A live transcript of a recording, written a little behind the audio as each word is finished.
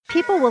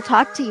people will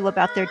talk to you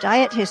about their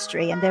diet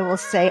history and they will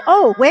say,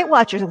 oh, Weight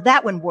Watchers, well,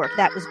 that one worked.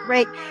 That was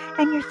great.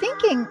 And you're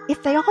thinking,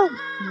 if they all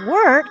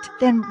worked,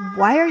 then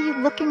why are you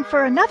looking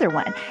for another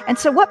one? And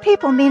so what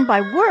people mean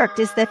by worked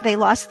is that they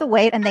lost the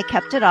weight and they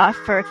kept it off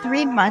for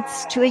 3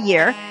 months to a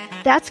year.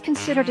 That's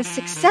considered a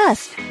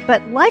success.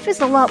 But life is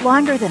a lot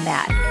longer than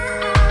that.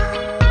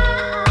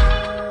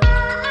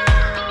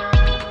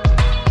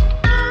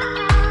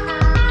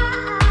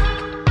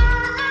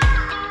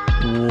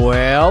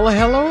 Well,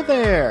 hello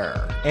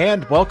there,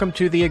 and welcome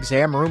to the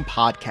Exam Room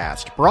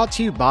Podcast, brought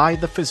to you by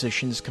the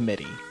Physicians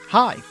Committee.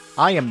 Hi,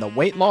 I am the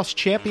weight loss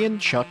champion,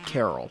 Chuck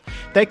Carroll.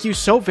 Thank you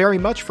so very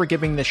much for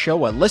giving the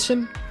show a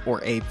listen,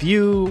 or a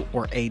view,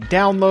 or a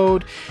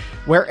download,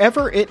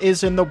 wherever it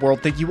is in the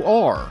world that you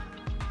are.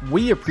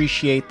 We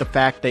appreciate the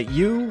fact that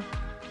you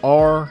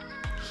are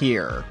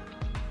here.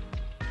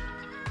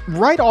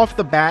 Right off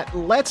the bat,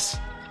 let's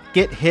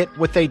get hit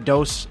with a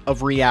dose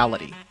of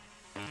reality.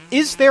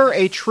 Is there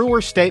a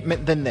truer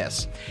statement than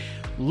this?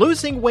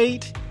 Losing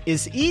weight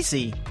is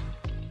easy,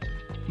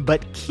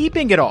 but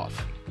keeping it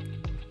off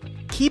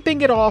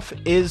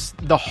is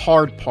the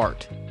hard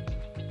part.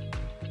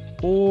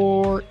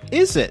 Or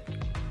is it?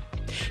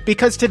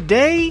 Because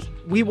today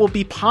we will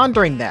be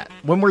pondering that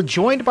when we're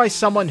joined by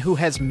someone who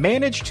has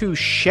managed to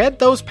shed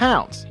those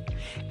pounds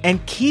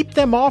and keep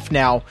them off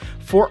now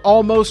for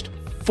almost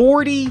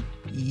 40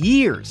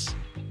 years.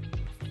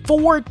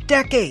 4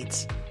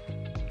 decades.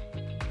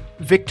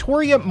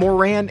 Victoria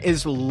Moran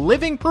is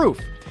living proof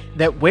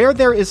that where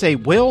there is a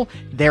will,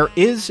 there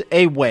is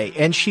a way.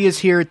 And she is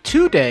here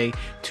today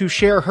to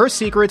share her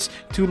secrets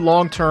to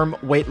long-term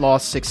weight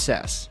loss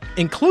success,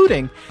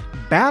 including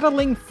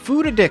battling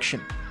food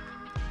addiction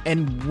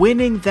and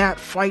winning that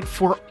fight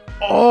for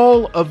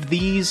all of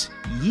these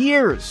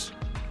years.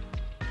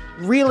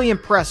 Really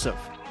impressive.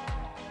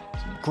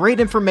 Some great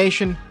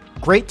information.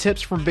 Great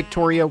tips from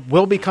Victoria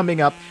will be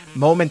coming up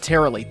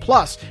momentarily.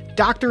 Plus,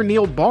 Dr.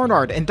 Neal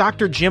Barnard and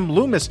Dr. Jim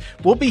Loomis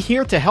will be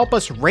here to help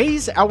us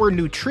raise our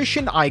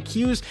nutrition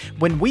IQs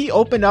when we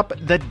open up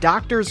the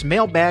doctor's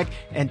mailbag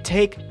and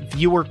take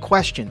viewer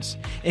questions,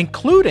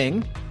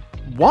 including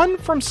one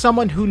from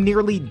someone who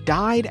nearly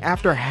died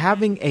after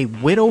having a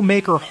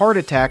widowmaker heart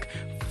attack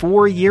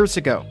 4 years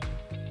ago.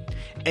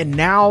 And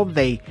now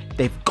they've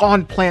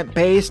gone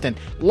plant-based and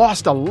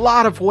lost a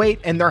lot of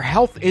weight, and their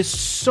health is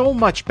so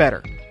much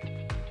better.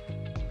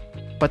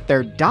 But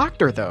their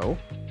doctor, though,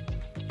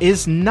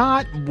 is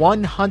not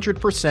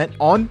 100%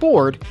 on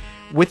board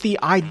with the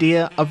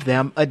idea of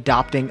them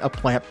adopting a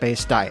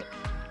plant-based diet.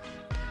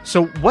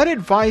 So what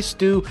advice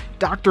do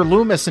Dr.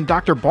 Loomis and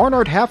Dr.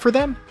 Barnard have for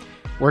them?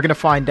 We're going to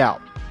find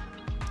out.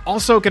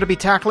 Also going to be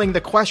tackling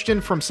the question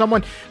from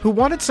someone who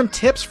wanted some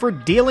tips for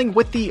dealing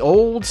with the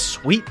old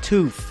sweet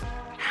tooth.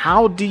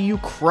 How do you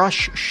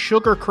crush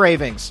sugar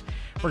cravings?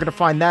 We're going to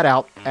find that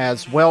out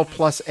as well,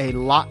 plus a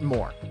lot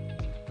more.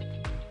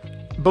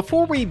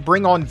 Before we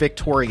bring on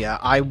Victoria,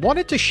 I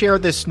wanted to share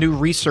this new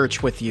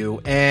research with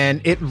you,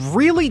 and it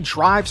really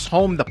drives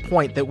home the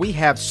point that we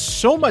have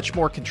so much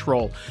more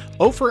control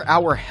over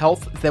our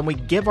health than we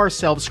give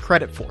ourselves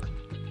credit for.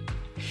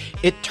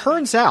 It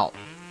turns out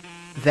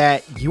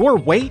that your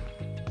weight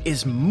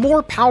is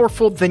more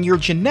powerful than your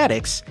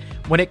genetics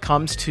when it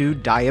comes to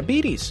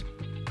diabetes.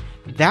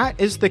 That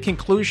is the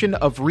conclusion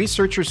of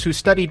researchers who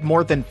studied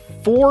more than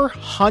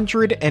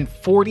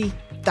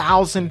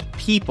 440,000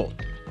 people.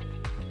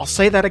 I'll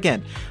say that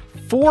again,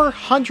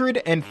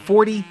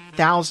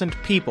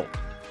 440,000 people.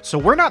 So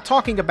we're not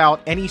talking about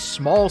any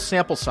small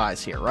sample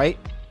size here, right?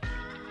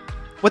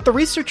 What the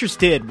researchers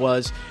did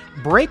was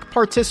break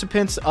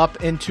participants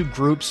up into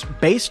groups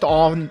based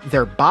on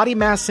their body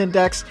mass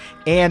index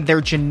and their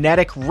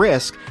genetic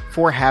risk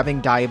for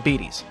having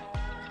diabetes.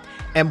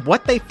 And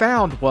what they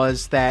found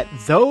was that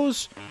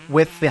those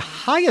with the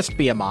highest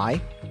BMI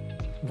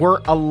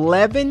were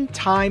 11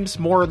 times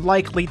more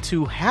likely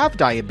to have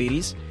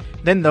diabetes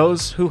than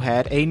those who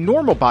had a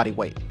normal body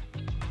weight.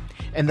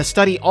 And the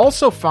study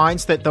also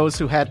finds that those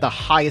who had the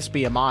highest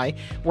BMI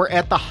were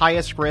at the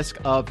highest risk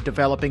of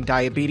developing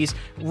diabetes,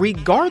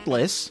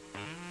 regardless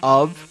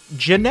of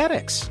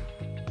genetics.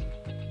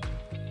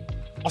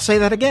 I'll say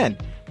that again.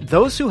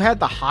 Those who had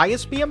the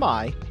highest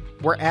BMI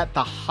were at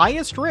the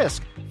highest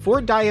risk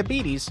for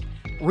diabetes,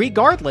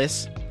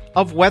 regardless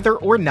of whether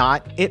or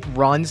not it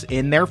runs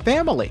in their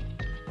family.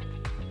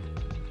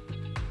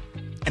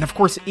 And of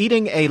course,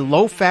 eating a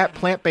low-fat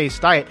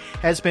plant-based diet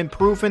has been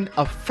proven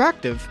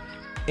effective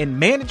in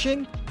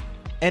managing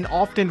and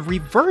often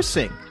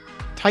reversing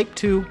type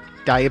 2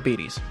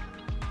 diabetes.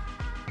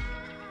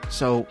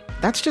 So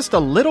that's just a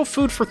little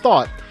food for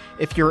thought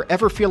if you're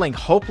ever feeling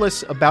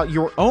hopeless about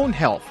your own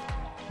health,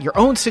 your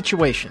own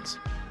situations.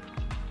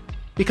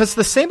 Because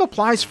the same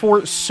applies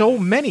for so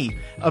many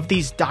of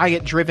these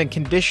diet-driven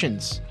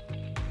conditions.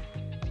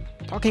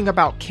 Talking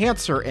about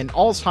cancer and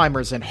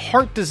Alzheimer's and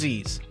heart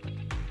disease.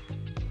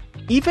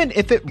 Even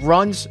if it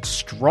runs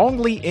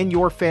strongly in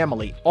your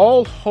family,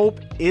 all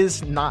hope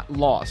is not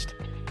lost.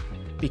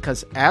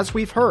 Because as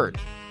we've heard,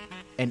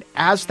 and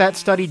as that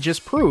study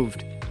just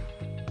proved,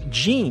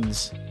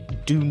 genes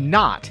do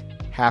not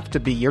have to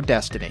be your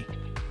destiny.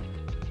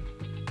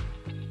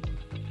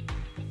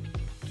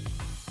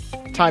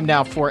 Time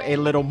now for a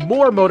little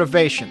more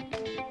motivation.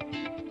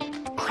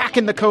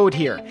 Cracking the code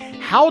here.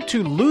 How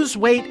to lose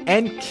weight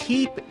and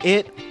keep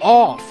it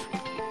off.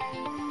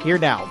 Here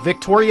now,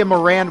 Victoria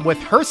Moran with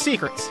her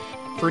secrets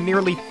for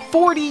nearly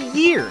 40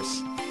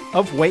 years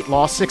of weight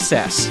loss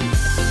success.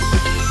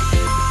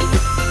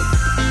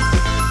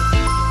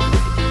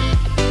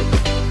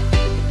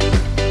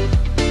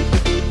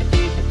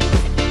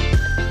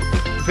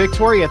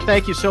 Victoria,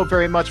 thank you so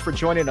very much for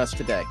joining us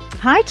today.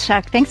 Hi,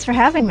 Chuck. Thanks for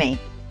having me.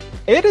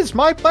 It is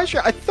my pleasure.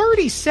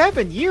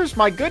 37 years,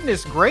 my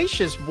goodness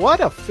gracious. What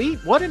a feat.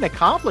 What an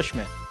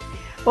accomplishment.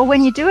 Well,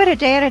 when you do it a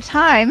day at a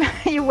time,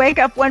 you wake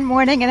up one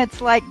morning and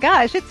it's like,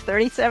 gosh, it's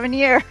 37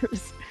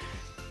 years.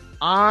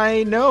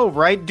 I know,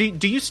 right?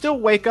 Do you still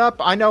wake up?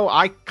 I know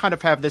I kind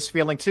of have this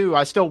feeling too.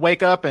 I still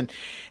wake up and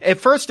at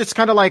first it's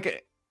kind of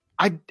like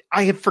I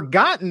have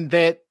forgotten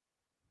that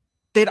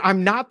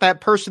I'm not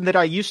that person that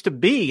I used to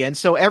be. And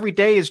so every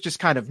day is just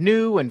kind of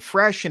new and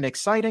fresh and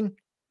exciting.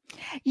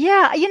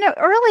 Yeah,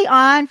 early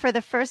on for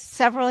the first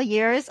several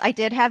years, I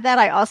did have that.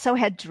 I also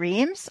had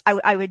dreams.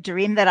 I would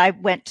dream that I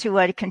went to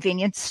a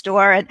convenience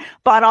store and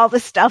bought all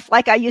the stuff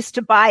like I used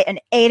to buy and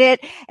ate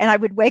it. And I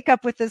would wake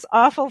up with this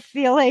awful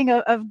feeling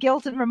of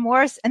guilt and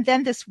remorse. And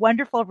then this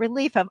wonderful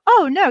relief of,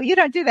 oh, no, you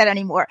don't do that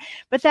anymore.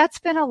 But that's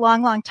been a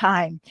long, long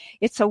time.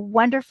 It's a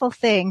wonderful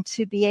thing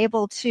to be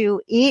able to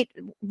eat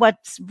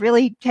what's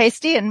really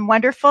tasty and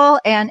wonderful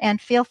and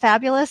feel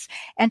fabulous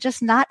and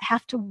just not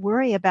have to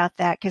worry about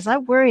that, because I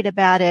worried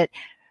about it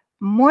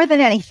more than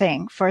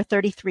anything for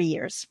 33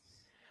 years.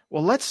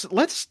 Well,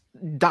 let's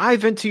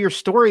dive into your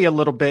story a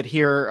little bit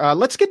here.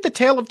 Let's get the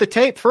tail of the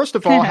tape. First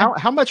of all,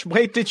 how much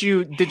weight did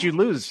you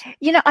lose?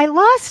 I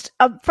lost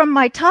from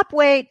my top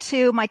weight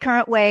to my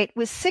current weight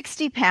was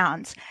 60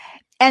 pounds.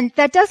 And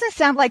that doesn't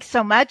sound like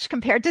so much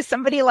compared to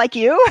somebody like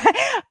you.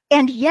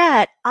 And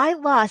yet I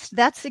lost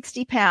that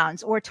 60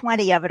 pounds or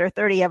 20 of it or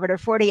 30 of it or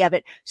 40 of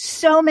it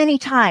so many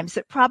times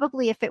that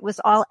probably if it was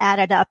all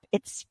added up,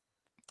 it's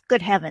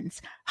good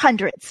heavens,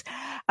 hundreds.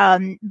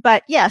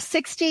 But yeah,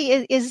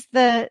 60 is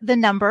the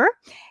number.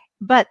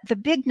 But the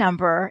big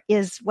number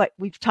is what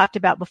we've talked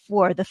about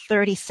before, the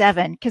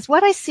 37. Because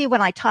what I see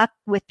when I talk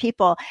with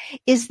people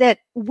is that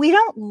we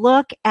don't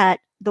look at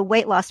the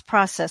weight loss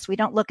process. We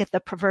don't look at the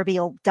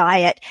proverbial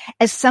diet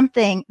as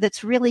something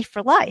that's really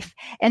for life.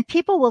 And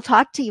people will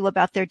talk to you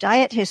about their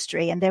diet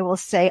history and they will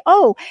say,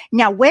 oh,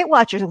 now Weight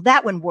Watchers, well,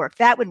 that one worked.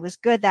 That one was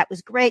good. That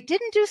was great.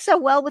 Didn't do so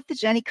well with the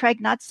Jenny Craig,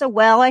 not so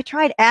well. I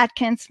tried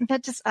Atkins.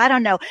 That just, I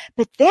don't know.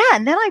 But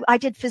then I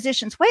did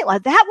Physicians Weight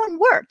Loss. That one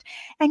worked.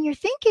 And you're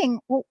thinking,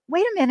 well,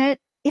 wait a minute.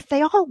 If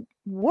they all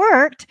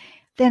worked,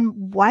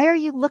 then why are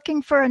you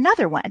looking for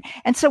another one?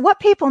 And so what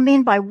people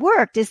mean by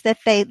worked is that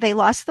they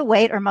lost the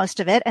weight or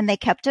most of it and they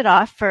kept it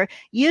off for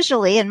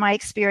usually, in my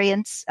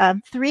experience,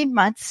 3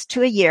 months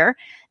to a year.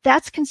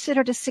 That's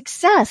considered a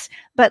success.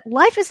 But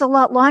life is a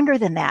lot longer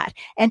than that.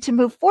 And to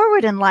move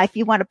forward in life,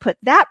 you want to put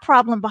that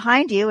problem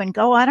behind you and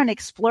go on and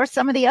explore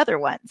some of the other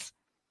ones.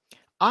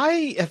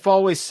 I have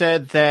always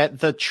said that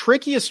the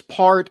trickiest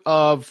part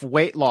of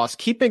weight loss,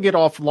 keeping it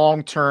off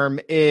long term,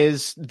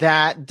 is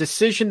that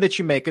decision that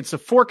you make. It's a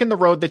fork in the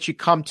road that you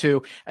come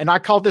to. And I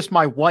call this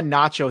my one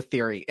nacho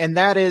theory. And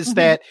that is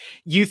that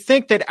you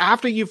think that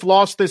after you've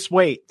lost this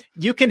weight,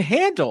 you can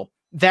handle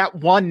that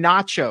one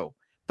nacho.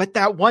 But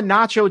that one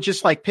nacho,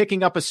 just like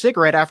picking up a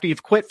cigarette after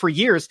you've quit for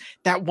years,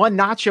 that one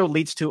nacho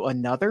leads to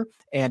another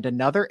and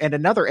another and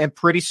another. And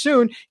pretty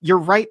soon you're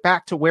right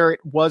back to where it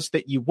was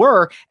that you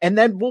were. And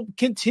then we'll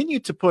continue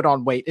to put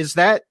on weight. Is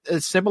that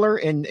similar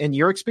in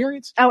your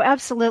experience? Oh,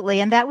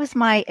 absolutely. And that was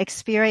my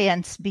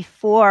experience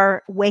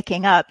before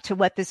waking up to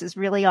what this is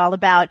really all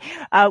about.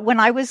 When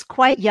I was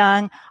quite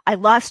young, I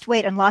lost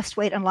weight and lost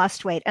weight and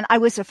lost weight. And I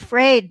was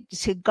afraid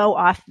to go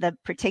off the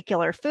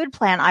particular food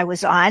plan I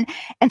was on.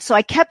 And so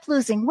I kept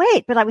losing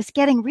weight, but I was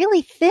getting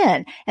really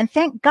thin. And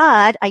thank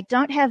God I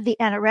don't have the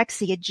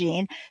anorexia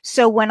gene.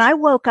 So when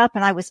I woke up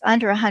and I was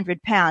under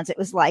 100 pounds, it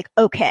was like,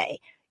 okay,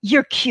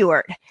 you're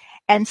cured.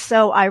 And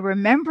so I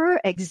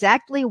remember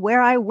exactly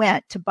where I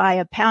went to buy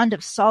a pound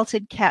of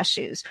salted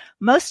cashews,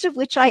 most of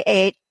which I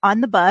ate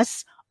on the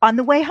bus on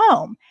the way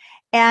home.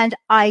 And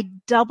I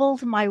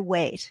doubled my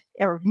weight,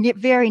 or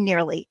very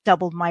nearly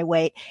doubled my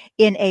weight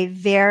in a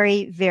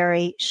very,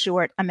 very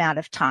short amount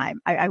of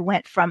time. I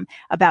went from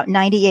about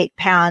 98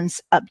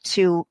 pounds up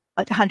to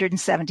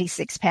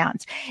 176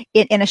 pounds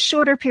in a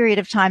shorter period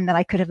of time than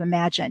I could have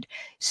imagined.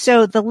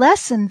 So the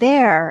lesson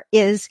there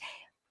is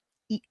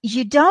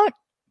you don't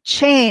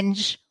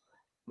change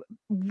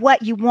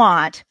what you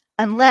want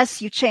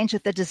unless you change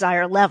at the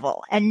desired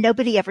level. And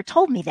nobody ever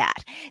told me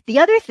that. The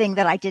other thing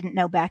that I didn't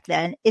know back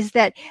then is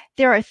that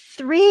there are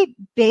 3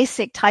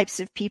 basic types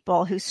of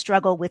people who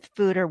struggle with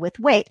food or with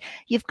weight.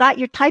 You've got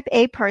your type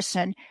A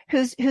person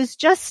who's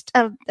just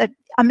a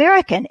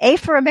American, A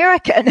for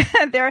American.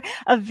 They're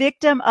a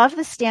victim of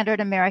the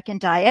standard American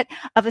diet,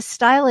 of a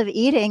style of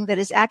eating that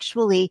is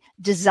actually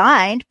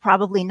designed,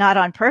 probably not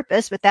on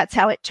purpose, but that's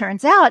how it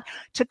turns out,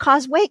 to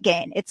cause weight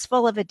gain. It's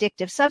full of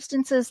addictive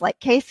substances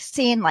like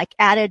casein, like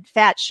added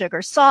fat,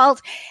 sugar,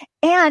 salt,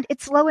 and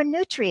it's low in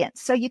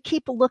nutrients. So you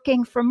keep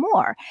looking for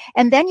more.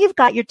 And then you've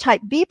got your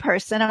type B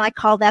person, and I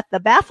call that the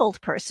baffled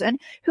person,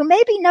 who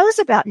maybe knows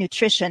about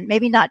nutrition,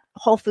 maybe not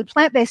whole food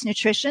plant-based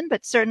nutrition,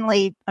 but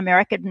certainly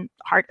American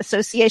Heart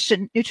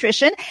Association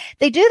nutrition.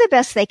 They do the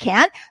best they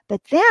can,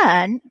 but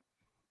then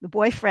the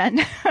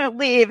boyfriend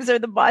leaves or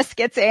the boss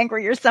gets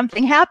angry or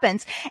something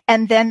happens,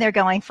 and then they're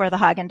going for the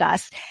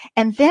Haagen-Dazs.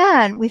 And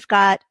then we've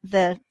got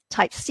the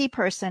type C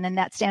person, and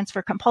that stands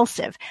for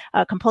compulsive,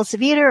 a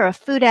compulsive eater or a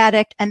food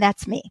addict, and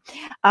that's me.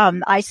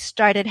 I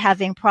started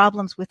having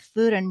problems with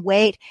food and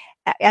weight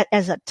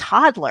as a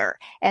toddler.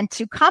 And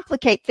to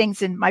complicate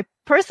things in my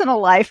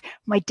personal life,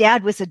 my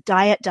dad was a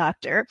diet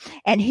doctor,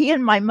 and he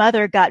and my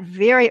mother got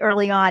very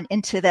early on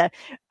into the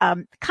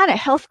kind of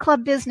health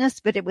club business,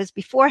 but it was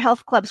before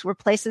health clubs were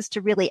places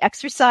to really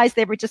exercise.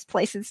 They were just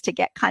places to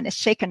get kind of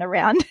shaken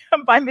around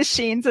by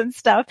machines and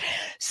stuff.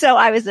 So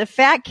I was a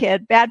fat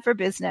kid, bad for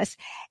business,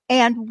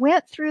 and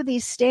went through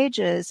these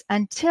stages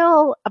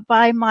until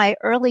by my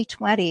early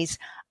 20s,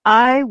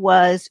 I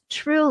was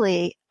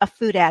truly a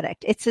food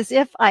addict. It's as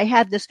if I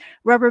had this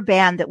rubber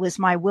band that was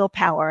my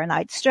willpower, and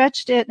I'd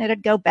stretched it and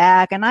it'd go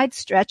back, and I'd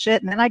stretch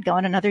it and then I'd go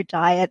on another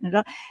diet.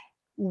 And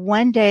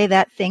one day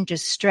that thing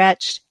just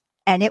stretched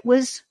and it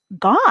was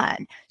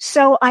gone.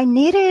 So I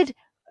needed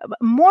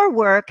more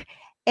work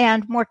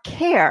and more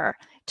care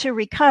to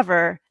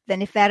recover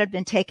than if that had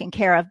been taken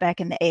care of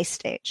back in the A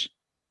stage.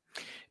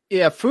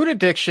 Yeah, food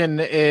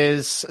addiction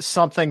is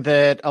something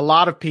that a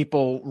lot of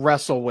people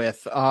wrestle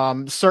with.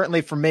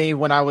 Certainly for me,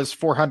 when I was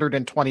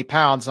 420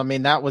 pounds, I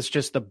mean, that was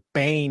just the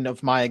bane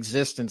of my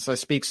existence. I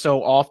speak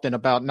so often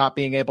about not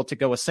being able to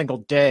go a single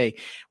day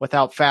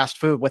without fast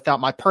food,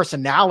 without my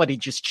personality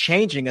just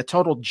changing, a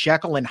total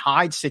Jekyll and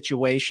Hyde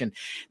situation.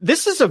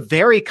 This is a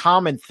very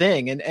common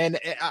thing. And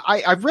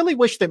I really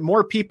wish that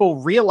more people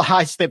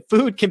realize that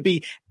food can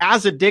be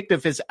as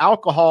addictive as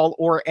alcohol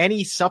or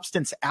any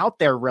substance out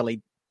there,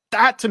 really.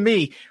 That, to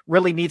me,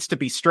 really needs to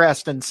be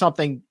stressed, and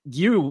something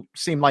you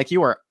seem like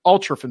you are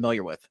ultra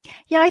familiar with.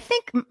 Yeah, I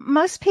think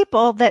most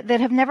people that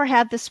have never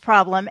had this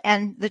problem,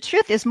 and the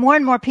truth is more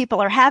and more people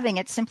are having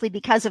it simply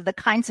because of the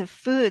kinds of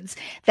foods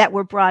that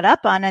we're brought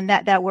up on and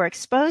that we're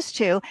exposed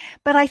to.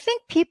 But I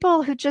think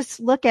people who just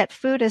look at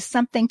food as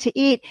something to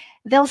eat,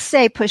 they'll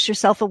say, push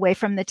yourself away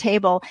from the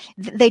table.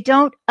 They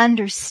don't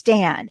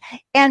understand.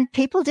 And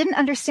people didn't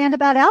understand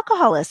about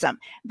alcoholism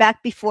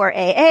back before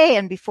AA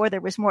and before there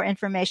was more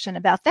information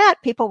about that.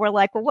 People were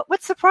like, well,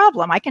 what's the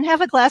problem? I can have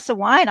a glass of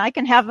wine. I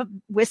can have a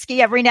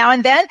whiskey every now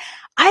and then.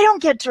 I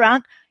don't get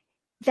drunk.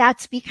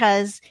 That's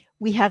because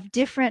we have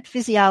different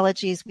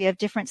physiologies, we have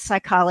different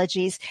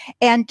psychologies,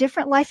 and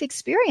different life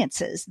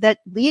experiences that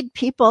lead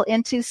people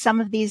into some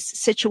of these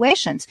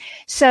situations.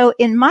 So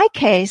in my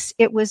case,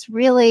 it was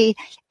really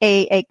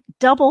a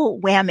double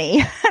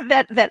whammy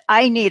that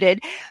I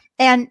needed.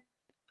 And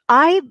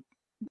I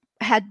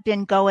had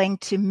been going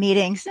to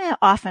meetings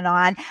off and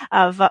on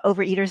of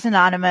Overeaters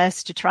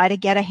Anonymous to try to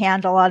get a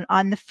handle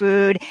on the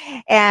food.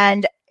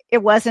 And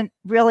it wasn't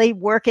really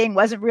working,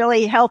 wasn't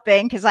really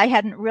helping because I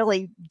hadn't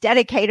really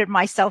dedicated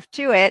myself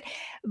to it.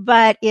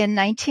 But in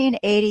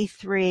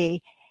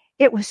 1983,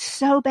 it was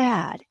so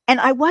bad. And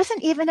I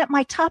wasn't even at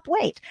my top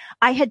weight.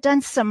 I had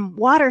done some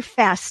water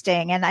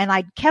fasting and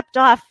I'd kept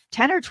off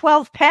 10 or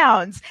 12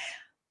 pounds.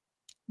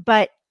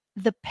 But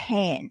the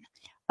pain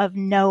of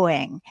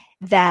knowing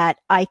that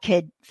I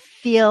could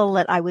feel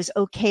that I was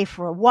okay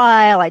for a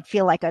while, I'd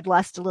feel like I'd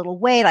lost a little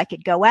weight, I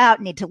could go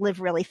out, need to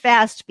live really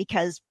fast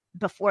because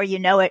before you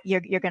know it,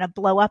 you're going to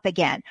blow up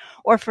again.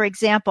 Or for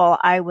example,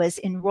 I was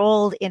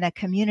enrolled in a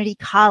community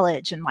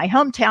college in my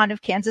hometown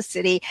of Kansas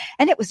City,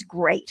 and it was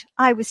great.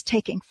 I was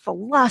taking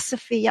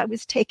philosophy. I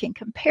was taking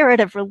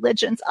comparative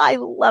religions. I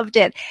loved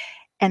it.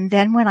 And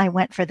then when I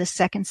went for the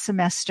second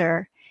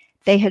semester,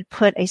 they had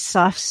put a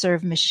soft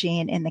serve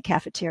machine in the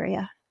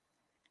cafeteria.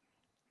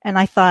 And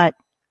I thought,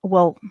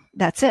 well,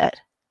 that's it.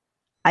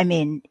 I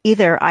mean,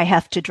 either I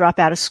have to drop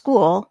out of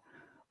school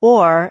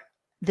or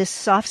this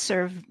soft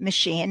serve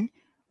machine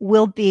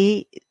will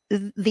be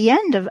the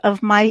end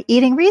of my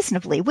eating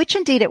reasonably, which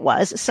indeed it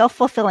was, a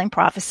self-fulfilling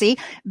prophecy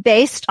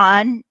based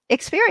on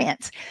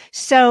experience.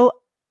 So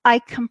I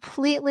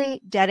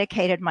completely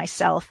dedicated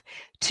myself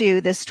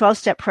to this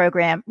 12-step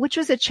program, which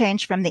was a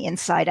change from the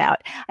inside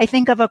out. I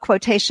think of a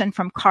quotation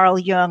from Carl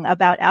Jung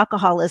about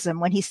alcoholism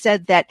when he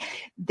said that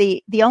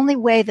the only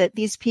way that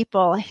these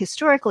people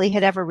historically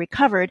had ever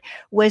recovered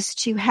was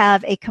to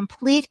have a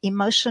complete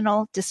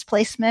emotional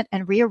displacement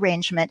and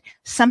rearrangement,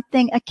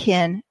 something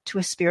akin to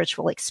a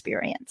spiritual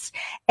experience.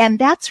 And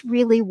that's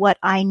really what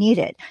I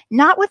needed,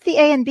 not what the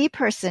A and B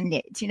person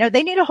needs. You know,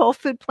 they need a whole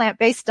food,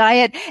 plant-based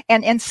diet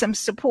and some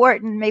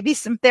support and maybe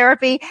some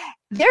therapy.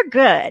 They're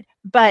good.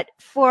 But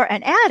for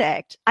an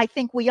addict, I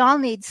think we all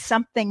need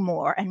something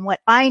more. And what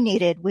I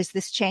needed was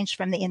this change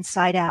from the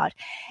inside out.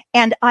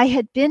 And I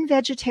had been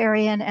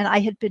vegetarian and I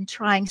had been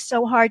trying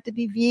so hard to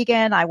be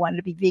vegan. I wanted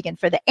to be vegan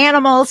for the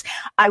animals.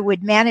 I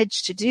would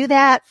manage to do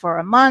that for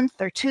a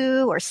month or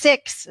 2 or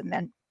 6 and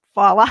then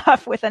fall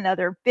off with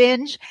another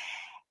binge.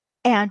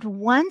 And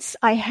once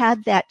I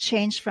had that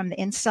change from the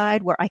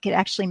inside where I could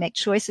actually make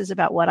choices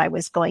about what I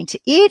was going to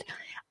eat,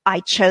 I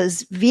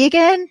chose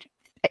vegan.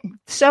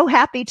 I'm so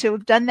happy to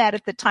have done that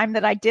at the time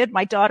that I did.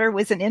 My daughter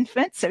was an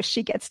infant, so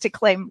she gets to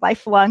claim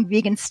lifelong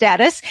vegan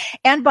status.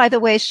 And by the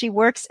way, she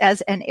works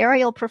as an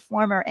aerial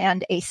performer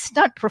and a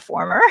stunt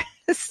performer.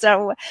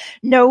 So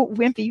no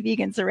wimpy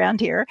vegans around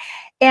here.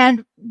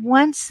 And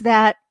once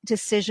that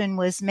decision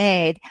was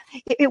made,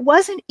 it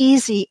wasn't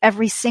easy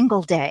every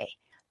single day.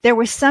 There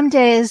were some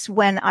days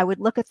when I would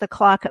look at the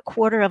clock at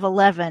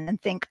 11:15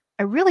 and think,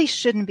 I really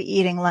shouldn't be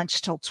eating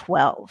lunch till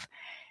 12.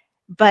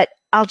 But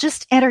I'll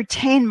just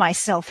entertain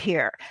myself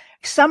here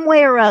some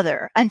way or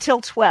other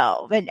until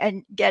 12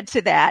 and get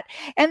to that.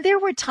 And there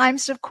were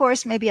times, of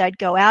course, maybe I'd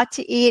go out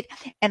to eat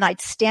and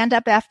I'd stand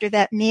up after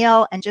that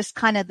meal and just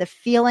kind of the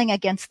feeling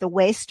against the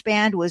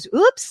waistband was,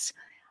 oops,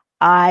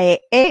 I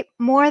ate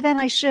more than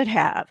I should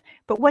have.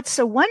 But what's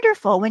so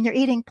wonderful when you're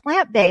eating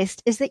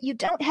plant-based is that you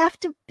don't have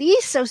to be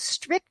so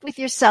strict with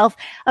yourself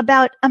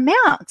about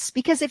amounts,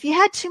 because if you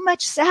had too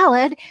much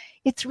salad,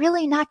 it's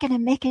really not going to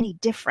make any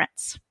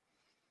difference.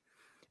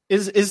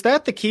 Is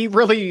that the key?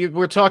 Really,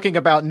 we're talking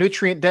about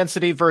nutrient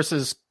density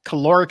versus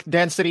caloric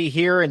density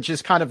here, and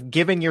just kind of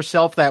giving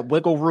yourself that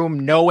wiggle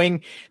room,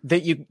 knowing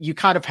that you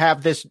kind of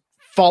have this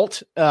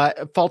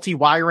faulty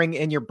wiring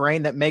in your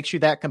brain that makes you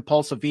that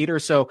compulsive eater.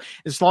 So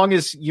as long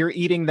as you're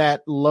eating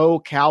that low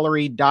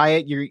calorie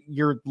diet,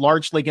 you're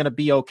largely going to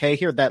be okay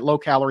here, that low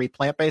calorie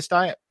plant-based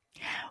diet.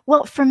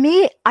 Well, for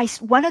me,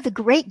 one of the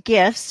great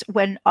gifts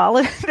when all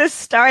of this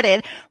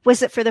started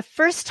was that for the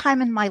first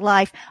time in my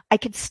life, I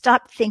could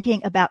stop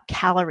thinking about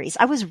calories.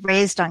 I was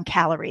raised on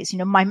calories. You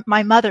know,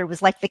 my mother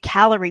was like the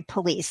calorie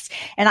police,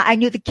 and I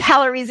knew the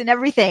calories and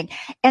everything.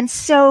 And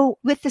so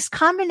with this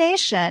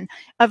combination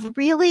of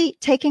really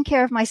taking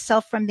care of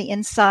myself from the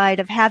inside,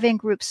 of having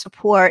group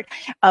support,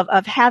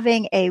 of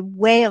having a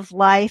way of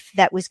life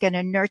that was going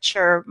to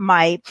nurture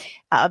my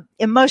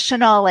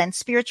emotional and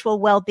spiritual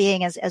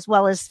well-being as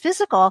well as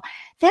physical,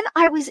 then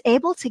I was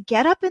able to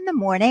get up in the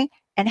morning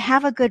and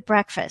have a good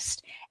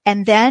breakfast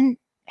and then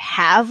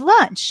have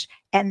lunch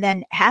and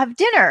then have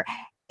dinner.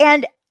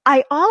 And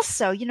I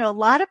also, you know, a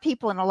lot of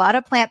people and a lot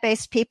of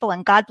plant-based people,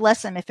 and God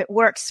bless them, if it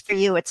works for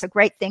you, it's a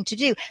great thing to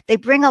do. They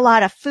bring a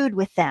lot of food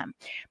with them.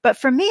 But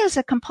for me as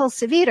a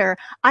compulsive eater,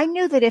 I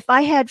knew that if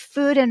I had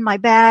food in my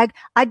bag,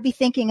 I'd be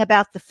thinking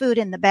about the food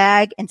in the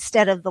bag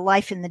instead of the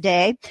life in the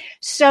day.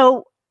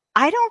 So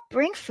I don't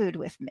bring food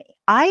with me.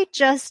 I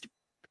just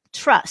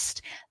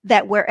trust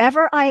that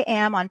wherever I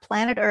am on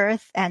planet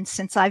Earth, and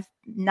since I've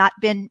not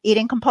been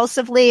eating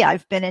compulsively,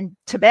 I've been in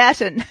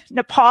Tibet and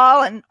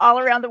Nepal and all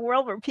around the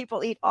world where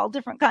people eat all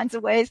different kinds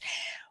of ways.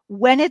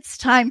 When it's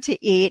time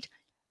to eat,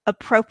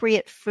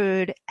 appropriate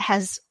food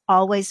has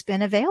always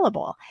been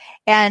available.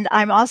 And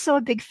I'm also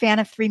a big fan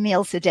of 3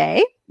 meals a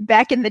day.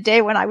 Back in the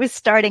day when I was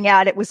starting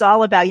out, it was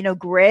all about, you know,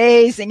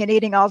 grazing and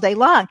eating all day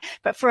long.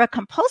 But for a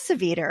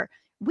compulsive eater,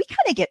 we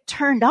kind of get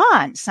turned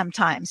on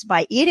sometimes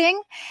by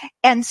eating.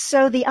 And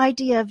so the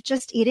idea of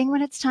just eating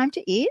when it's time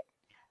to eat,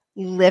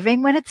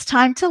 living when it's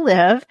time to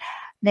live,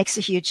 makes a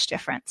huge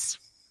difference.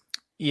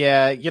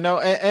 Yeah, you know,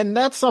 and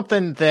that's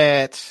something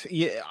that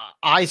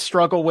I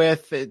struggle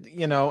with.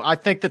 You know, I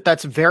think that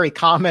that's very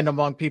common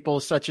among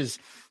people such as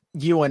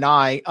you and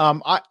I.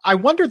 I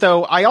wonder,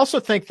 though, I also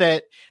think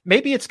that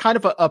maybe it's kind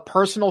of a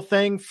personal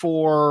thing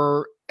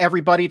for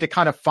everybody to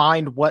kind of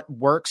find what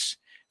works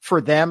for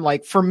them.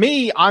 Like for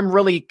me, I'm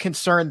really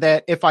concerned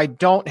that if I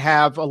don't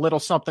have a little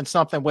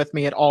something with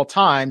me at all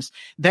times,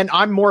 then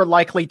I'm more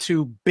likely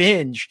to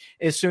binge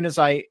as soon as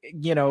I,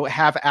 you know,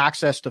 have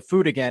access to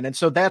food again. And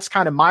so that's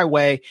kind of my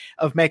way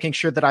of making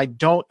sure that I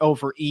don't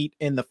overeat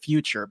in the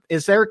future.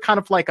 Is there kind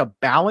of like a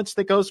balance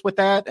that goes with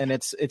that? And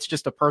it's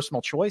just a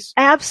personal choice?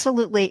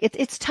 Absolutely.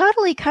 It's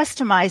totally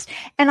customized.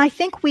 And I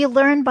think we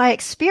learn by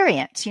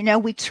experience. You know,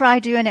 we try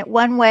doing it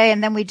one way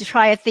and then we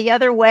try it the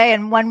other way,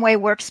 and one way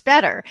works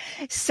better.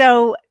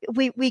 So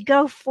we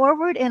go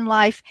forward in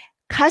life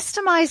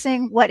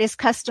customizing what is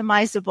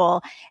customizable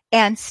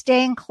and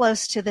staying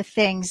close to the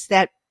things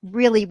that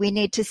really we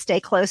need to stay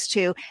close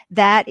to.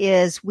 That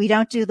is, we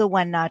don't do the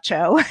one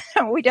nacho.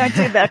 We don't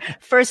do the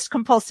first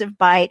compulsive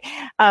bite.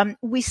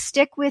 We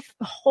stick with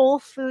whole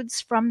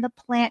foods from the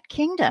plant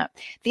kingdom.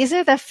 These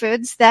are the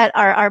foods that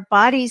our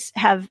bodies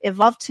have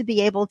evolved to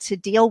be able to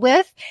deal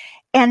with.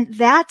 And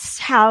that's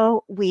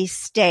how we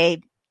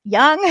stay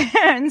young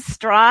and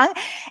strong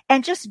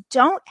and just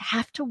don't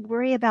have to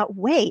worry about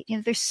weight.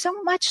 There's so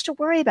much to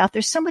worry about.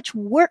 There's so much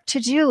work to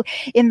do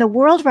in the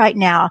world right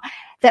now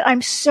that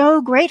I'm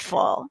so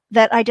grateful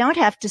that I don't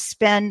have to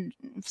spend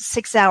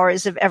 6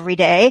 hours of every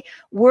day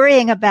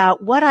worrying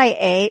about what I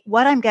ate,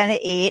 what I'm going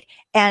to eat,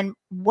 and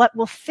what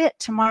will fit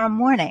tomorrow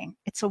morning.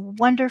 It's a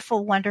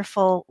wonderful,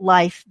 wonderful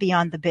life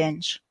beyond the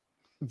binge.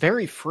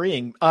 Very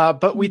freeing.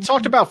 But we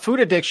talked about food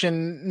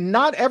addiction.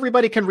 Not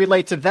everybody can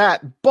relate to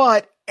that,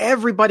 but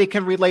everybody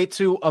can relate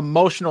to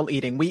emotional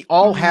eating. We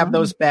all have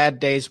those bad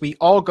days. We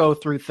all go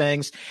through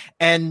things.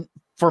 And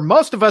for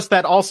most of us,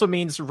 that also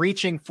means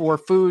reaching for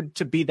food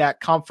to be that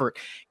comfort.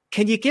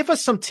 Can you give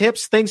us some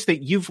tips, things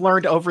that you've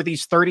learned over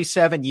these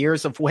 37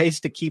 years of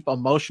ways to keep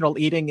emotional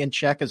eating in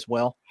check as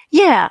well?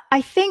 Yeah,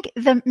 I think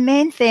the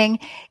main thing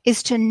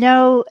is to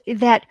know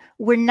that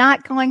we're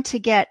not going to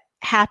get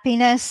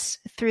happiness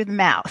through the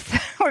mouth.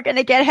 We're going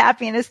to get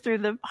happiness through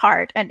the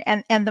heart and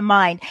the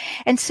mind.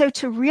 And so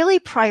to really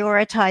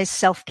prioritize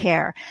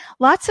self-care.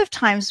 Lots of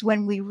times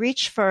when we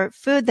reach for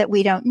food that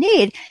we don't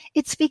need,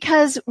 it's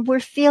because we're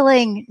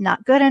feeling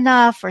not good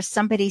enough or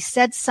somebody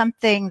said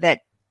something that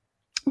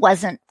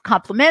wasn't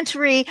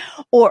complimentary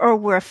or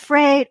we're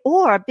afraid,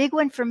 or a big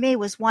one for me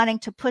was wanting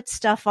to put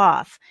stuff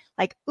off.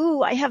 Like,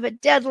 ooh, I have a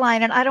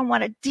deadline and I don't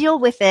want to deal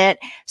with it.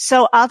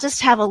 So I'll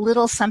just have a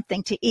little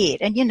something to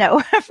eat. And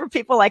for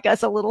people like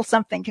us, a little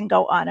something can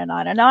go on and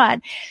on and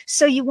on.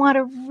 So you want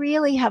to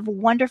really have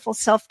wonderful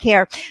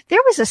self-care.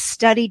 There was a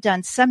study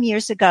done some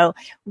years ago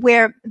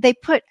where they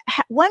put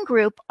one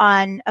group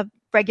on a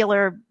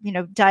regular,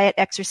 diet,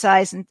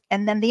 exercise.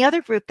 And then the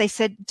other group, they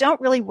said,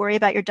 don't really worry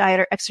about your diet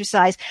or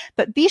exercise,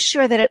 but be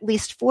sure that at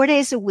least 4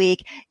 days a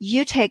week,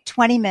 you take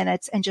 20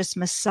 minutes and just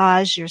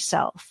massage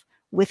yourself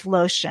with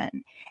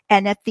lotion.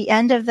 And at the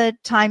end of the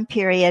time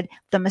period,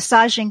 the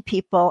massaging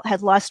people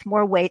had lost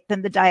more weight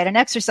than the diet and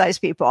exercise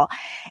people.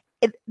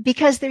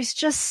 Because there's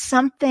just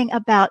something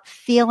about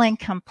feeling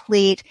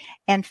complete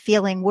and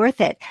feeling worth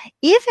it.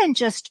 Even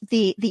just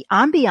the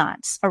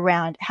ambiance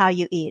around how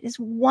you eat is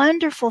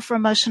wonderful for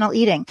emotional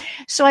eating.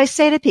 So I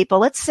say to people,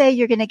 let's say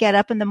you're going to get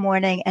up in the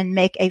morning and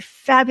make a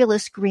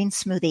fabulous green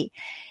smoothie.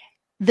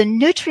 The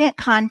nutrient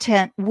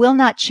content will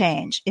not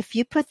change if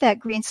you put that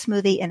green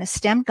smoothie in a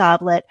stemmed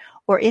goblet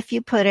or if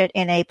you put it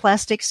in a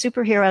plastic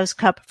superheroes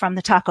cup from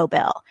the Taco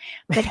Bell.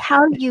 But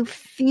how you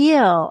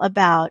feel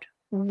about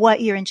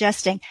what you're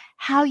ingesting,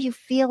 how you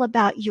feel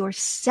about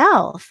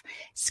yourself,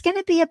 it's going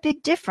to be a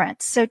big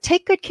difference. So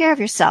take good care of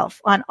yourself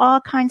on all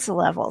kinds of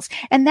levels.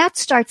 And that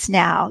starts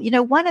now.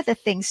 One of the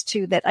things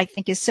too that I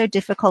think is so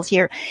difficult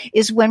here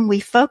is when we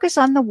focus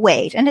on the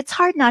weight, and it's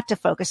hard not to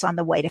focus on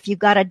the weight. If you've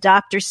got a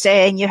doctor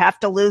saying you have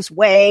to lose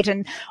weight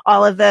and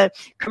all of the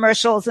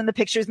commercials and the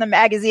pictures in the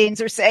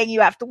magazines are saying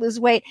you have to lose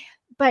weight,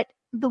 but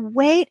the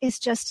weight is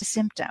just a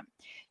symptom.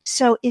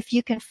 So if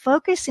you can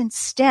focus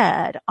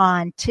instead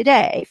on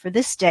today, for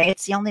this day,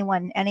 it's the only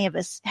one any of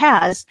us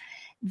has,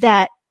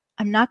 that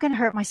I'm not going to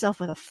hurt myself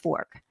with a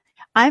fork.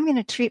 I'm going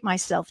to treat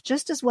myself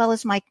just as well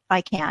as I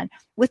can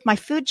with my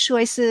food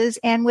choices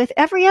and with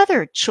every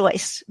other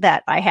choice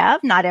that I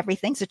have. Not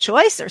everything's a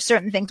choice. There are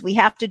certain things we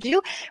have to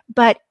do,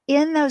 but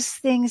in those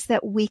things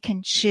that we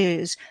can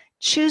choose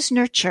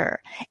nurture,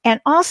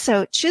 and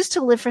also choose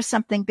to live for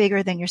something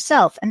bigger than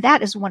yourself. And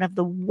that is one of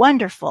the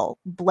wonderful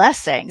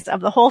blessings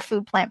of the whole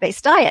food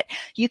plant-based diet.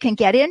 You can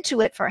get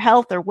into it for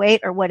health or weight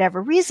or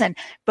whatever reason,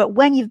 but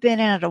when you've been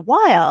in it a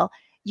while,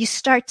 you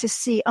start to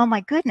see, oh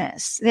my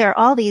goodness, there are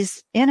all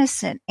these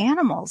innocent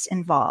animals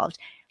involved.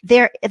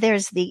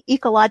 There's the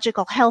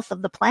ecological health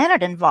of the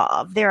planet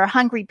involved. There are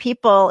hungry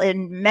people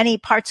in many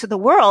parts of the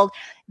world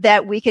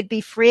that we could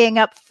be freeing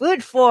up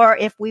food for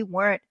if we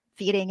weren't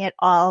feeding it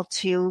all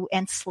to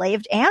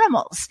enslaved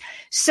animals.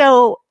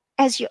 So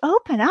as you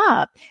open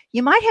up,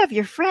 you might have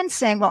your friends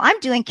saying, well, I'm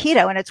doing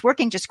keto and it's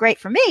working just great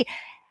for me,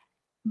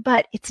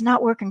 but it's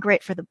not working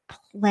great for the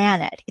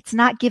planet. It's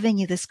not giving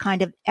you this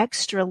kind of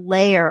extra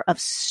layer of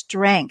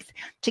strength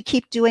to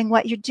keep doing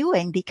what you're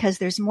doing because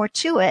there's more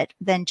to it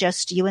than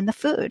just you and the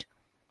food.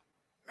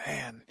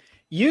 Man,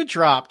 you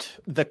dropped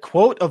the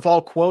quote of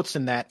all quotes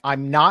in that.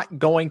 I'm not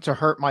going to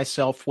hurt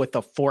myself with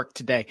a fork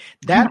today.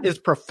 That is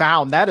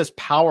profound. That is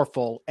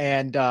powerful.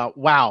 And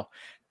wow.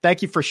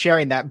 Thank you for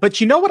sharing that. But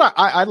you know what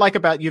I like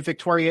about you,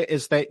 Victoria,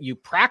 is that you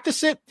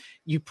practice it,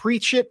 you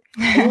preach it,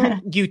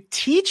 and you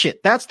teach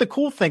it. That's the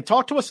cool thing.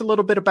 Talk to us a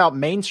little bit about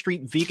Main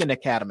Street Vegan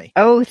Academy.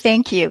 Oh,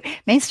 thank you.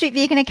 Main Street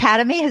Vegan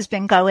Academy has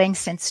been going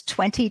since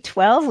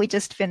 2012. We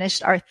just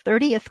finished our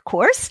 30th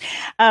course.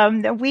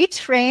 We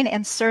train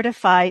and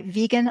certify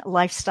vegan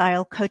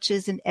lifestyle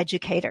coaches and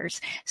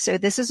educators. So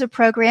this is a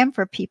program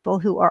for people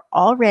who are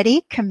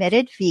already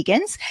committed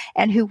vegans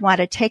and who want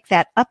to take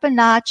that up a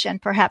notch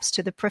and perhaps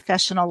to the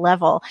professional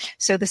level.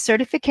 So the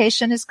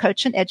certification is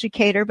coach and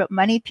educator, but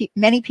many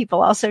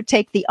people also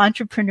take the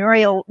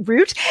entrepreneurial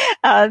route.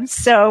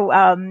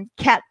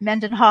 Kat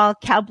Mendenhall,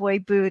 Cowboy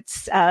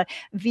Boots,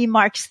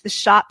 V-Mark's The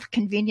Shop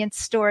convenience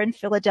store in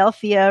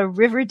Philadelphia,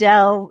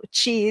 Riverdale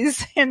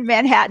Cheese in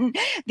Manhattan.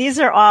 These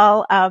are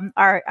all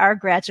our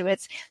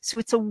graduates. So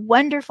it's a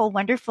wonderful,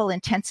 wonderful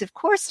intensive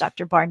course.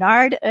 Dr.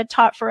 Barnard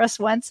taught for us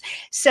once.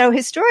 So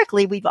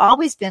historically, we've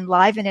always been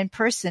live and in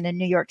person in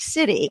New York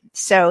City.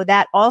 So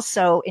that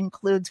also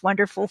includes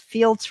wonderful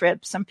field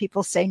trips. Some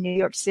people say New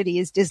York City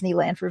is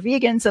Disneyland for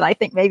vegans, and I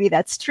think maybe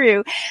that's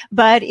true.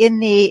 But in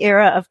the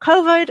era of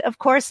COVID, of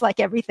course, like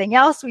everything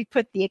else, we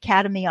put the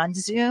Academy on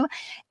Zoom,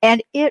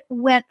 and it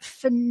went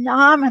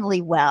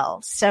phenomenally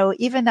well. So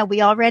even though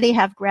we already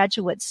have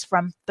graduates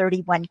from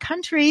 31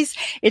 countries,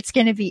 it's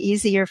going to be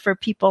easier for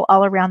people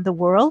all around the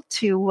world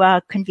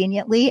to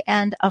conveniently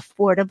and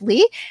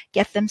affordably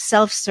get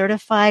themselves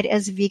certified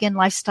as vegan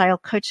lifestyle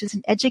coaches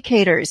and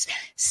educators.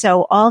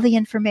 So all the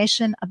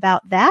information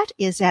about that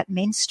is at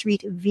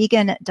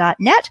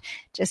mainstreetvegan.net.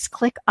 Just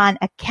click on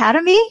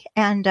Academy,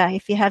 and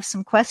if you have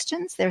some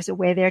questions, there's a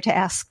way there to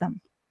ask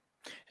them.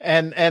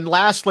 And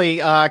lastly,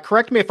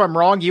 correct me if I'm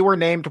wrong, you were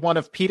named one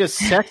of PETA's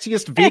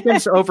sexiest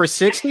vegans over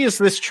 60. Is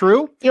this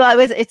true? Yeah,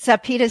 it's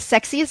PETA's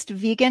Sexiest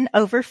Vegan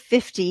Over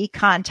 50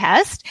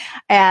 contest.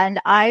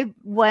 And I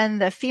won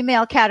the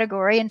female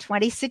category in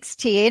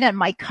 2016. And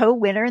my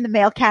co-winner in the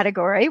male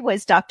category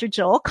was Dr.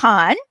 Joel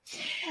Kahn.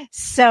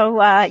 So,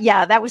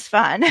 that was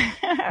fun.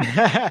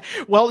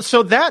 Well,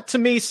 so that to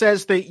me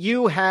says that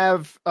you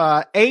have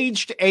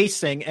aged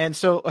acing. And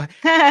so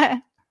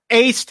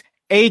aced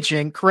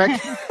aging,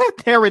 correct?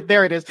 There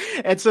it is.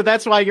 And so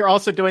that's why you're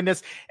also doing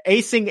this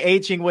Acing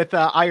Aging with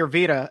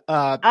Ayurveda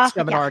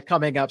seminar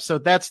coming up. So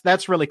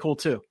that's really cool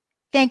too.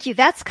 Thank you.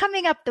 That's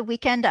coming up the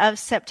weekend of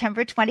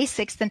September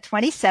 26th and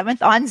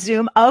 27th on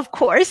Zoom, of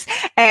course.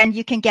 And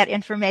you can get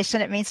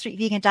information at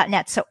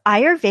mainstreetvegan.net. So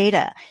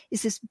Ayurveda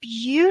is this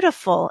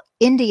beautiful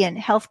Indian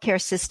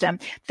healthcare system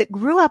that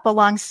grew up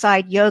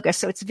alongside yoga.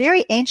 So it's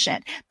very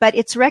ancient, but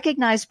it's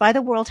recognized by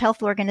the World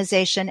Health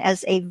Organization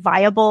as a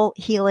viable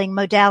healing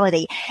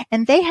modality.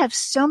 And they have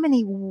so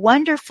many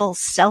wonderful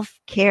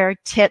self-care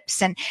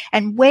tips and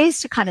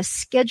ways to kind of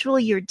schedule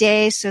your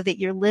day so that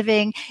you're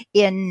living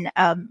in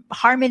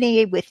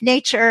harmony with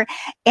nature.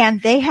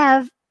 And they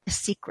have a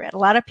secret. A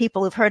lot of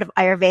people who've heard of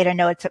Ayurveda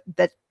know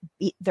that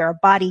there are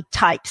body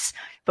types.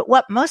 But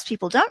what most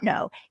people don't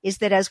know is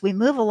that as we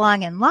move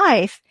along in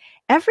life,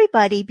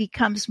 everybody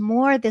becomes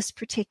more this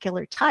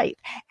particular type.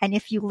 And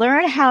if you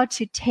learn how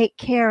to take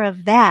care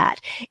of that,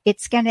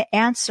 it's going to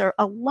answer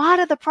a lot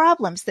of the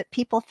problems that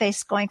people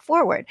face going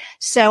forward.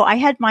 So I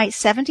had my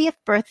 70th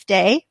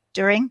birthday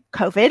during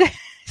COVID.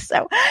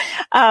 So,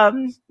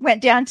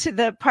 went down to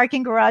the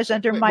parking garage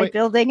under my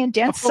building and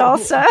danced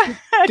salsa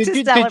to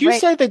celebrate. Did you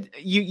say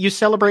that you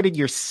celebrated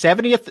your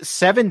 70th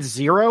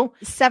 70?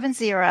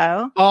 70.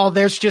 Oh,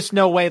 there's just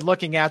no way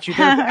looking at you.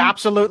 There's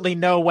absolutely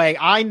no way.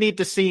 I need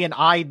to see an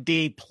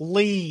ID,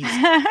 please.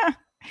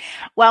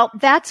 Well,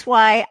 that's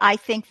why I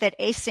think that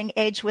Acing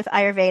Age with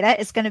Ayurveda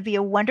is going to be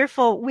a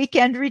wonderful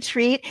weekend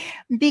retreat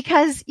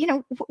because,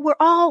 we're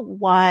all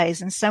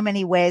wise in so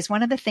many ways.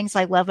 One of the things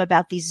I love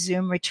about these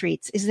Zoom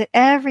retreats is that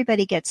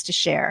everybody gets to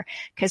share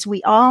because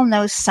we all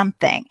know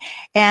something.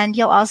 And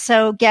you'll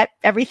also get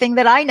everything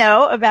that I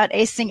know about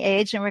Acing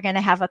Age, and we're going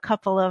to have a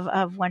couple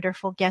of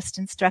wonderful guest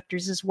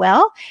instructors as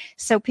well.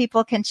 So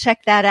people can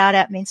check that out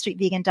at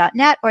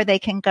mainstreetvegan.net, or they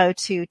can go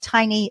to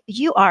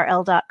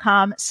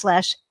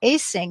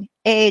tinyurl.com/Acing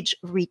Age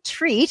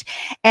Retreat.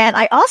 And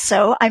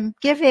I'm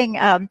giving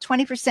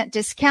 20%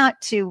 discount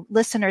to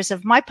listeners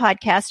of my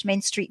podcast,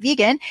 Main Street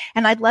Vegan.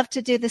 And I'd love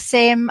to do the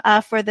same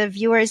for the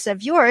viewers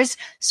of yours.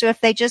 So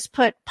if they just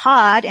put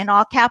pod in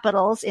all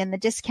capitals in the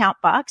discount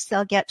box,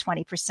 they'll get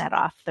 20%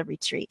 off the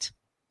retreat.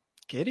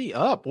 Giddy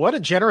up. What a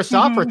generous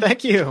offer.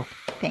 Thank you.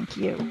 Thank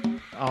you.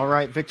 All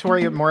right,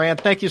 Victoria Moran,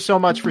 thank you so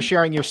much for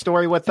sharing your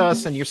story with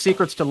us and your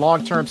secrets to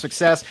long-term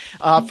success.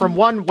 From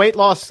one weight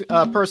loss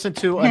person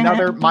to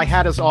another, my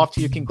hat is off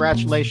to you.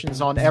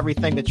 Congratulations on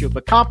everything that you've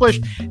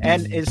accomplished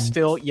and is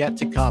still yet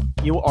to come.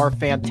 You are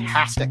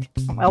fantastic.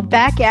 Well,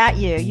 back at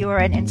you. You are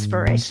an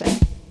inspiration.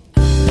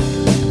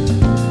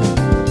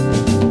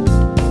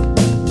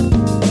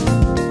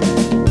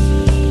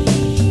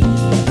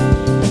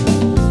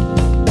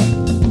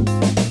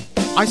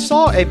 I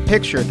saw a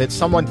picture that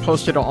someone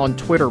posted on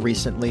Twitter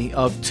recently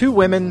of two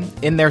women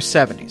in their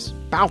 70s,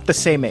 about the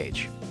same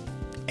age,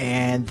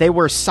 and they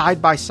were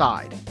side by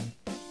side.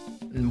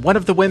 And one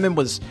of the women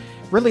was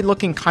really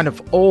looking kind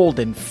of old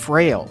and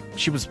frail.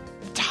 She was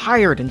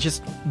tired and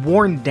just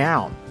worn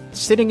down.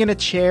 sitting in a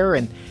chair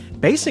and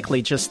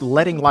basically just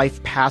letting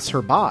life pass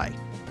her by.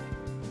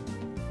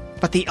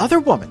 But the other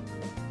woman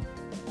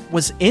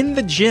was in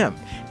the gym,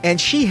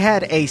 and she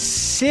had a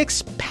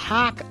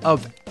 6-pack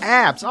of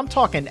abs. I'm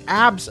talking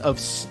abs of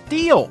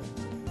steel.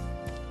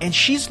 And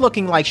she's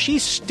looking like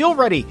she's still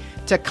ready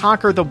to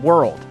conquer the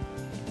world.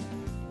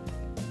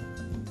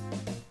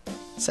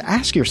 So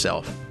ask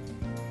yourself,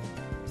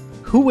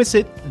 who is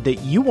it that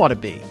you want to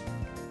be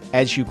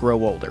as you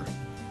grow older?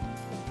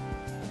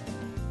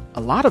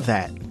 A lot of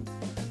that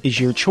is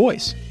your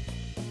choice.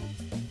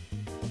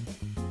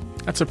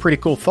 That's a pretty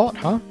cool thought,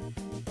 huh?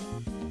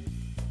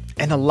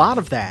 And a lot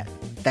of that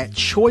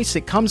choice,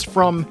 it comes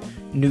from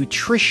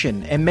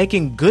nutrition and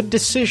making good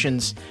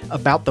decisions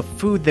about the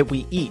food that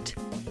we eat.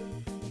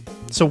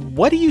 So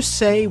what do you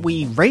say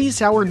we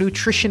raise our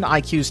nutrition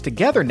IQs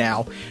together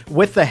now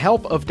with the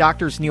help of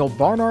Doctors Neal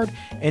Barnard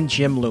and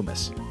Jim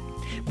Loomis?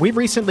 We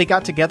recently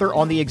got together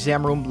on the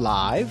Exam Room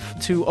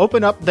Live to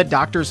open up the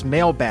doctor's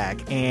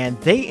mailbag, and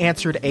they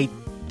answered a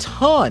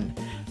ton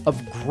of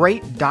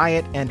great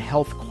diet and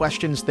health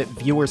questions that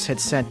viewers had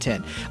sent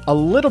in. A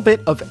little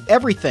bit of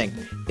everything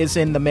is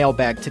in the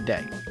mailbag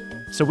today.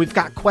 So we've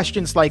got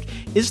questions like,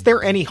 is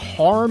there any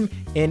harm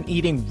in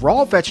eating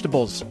raw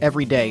vegetables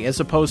every day as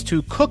opposed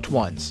to cooked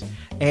ones?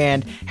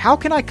 And how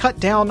can I cut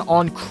down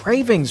on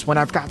cravings when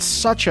I've got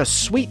such a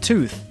sweet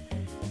tooth?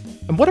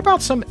 And what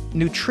about some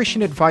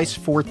nutrition advice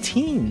for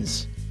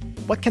teens?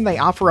 What can they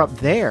offer up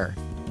there?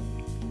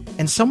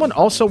 And someone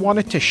also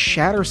wanted to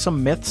shatter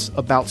some myths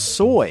about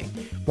soy.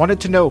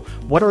 Wanted to know,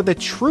 what are the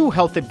true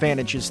health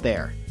advantages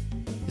there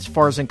as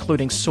far as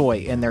including soy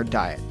in their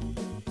diet?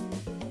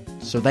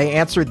 So they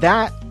answered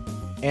that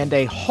and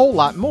a whole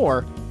lot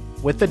more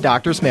with the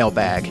doctor's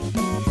mailbag.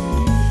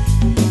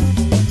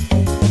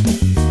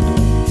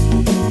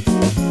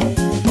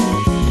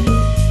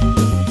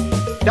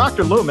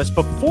 Dr. Loomis,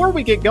 before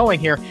we get going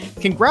here,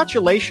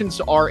 congratulations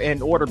are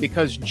in order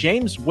because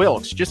James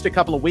Wilkes just a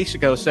couple of weeks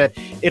ago said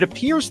it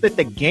appears that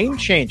The Game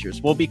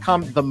Changers will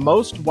become the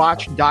most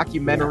watched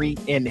documentary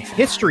in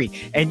history,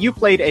 and you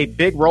played a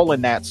big role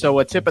in that. So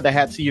a tip of the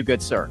hat to you,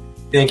 good sir.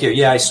 Thank you.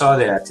 Yeah, I saw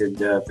that,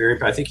 and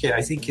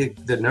I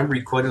think the number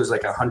you quoted was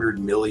like 100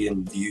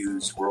 million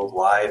views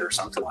worldwide or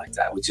something like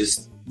that, which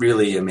is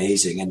really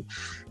amazing. And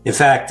in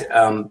fact,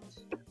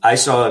 I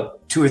saw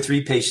 2 or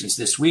 3 patients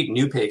this week,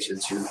 new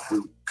patients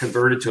who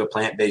converted to a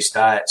plant-based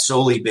diet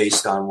solely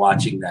based on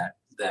watching that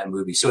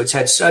movie. So it's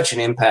had such an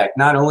impact,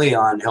 not only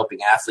on helping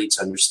athletes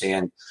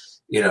understand,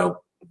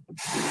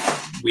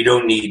 we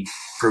don't need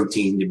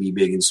protein to be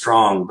big and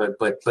strong,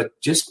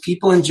 but just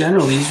people in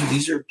general.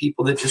 These are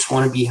people that just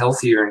want to be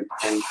healthier,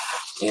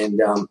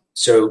 and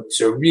so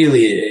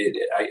really,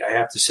 I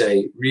have to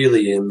say,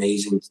 really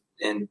amazing,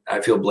 and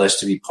I feel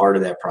blessed to be part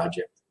of that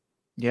project.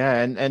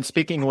 Yeah, and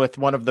speaking with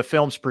one of the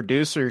film's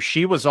producers,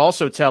 she was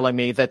also telling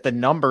me that the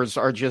numbers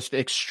are just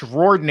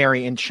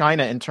extraordinary in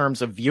China in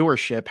terms of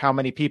viewership, how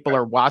many people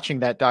are watching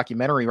that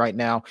documentary right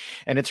now.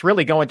 And it's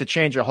really going to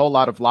change a whole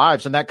lot of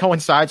lives. And that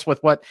coincides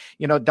with what,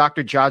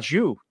 Dr. Jia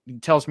Zhu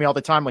tells me all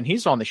the time when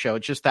he's on the show.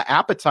 Just the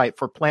appetite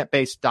for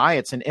plant-based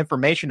diets and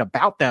information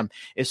about them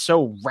is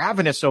so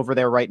ravenous over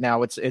there right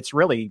now. It's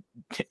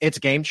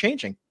game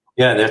changing.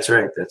 Yeah, that's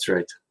right. That's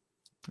right.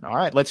 All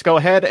right, let's go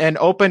ahead and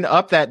open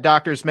up that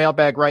doctor's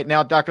mailbag right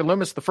now. Dr.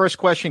 Loomis, the first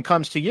question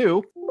comes to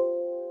you.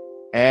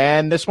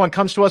 And this one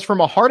comes to us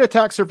from a heart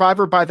attack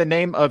survivor by the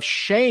name of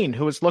Shane,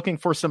 who is looking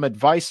for some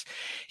advice.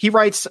 He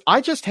writes,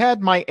 I just had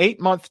my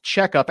 8-month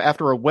checkup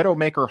after a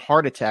Widowmaker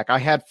heart attack. I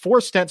had 4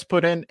 stents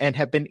put in and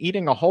have been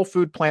eating a whole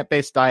food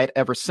plant-based diet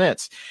ever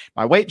since.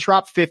 My weight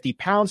dropped 50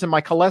 pounds and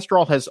my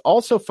cholesterol has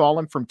also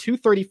fallen from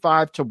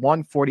 235 to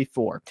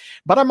 144.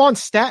 But I'm on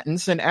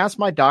statins and asked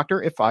my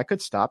doctor if I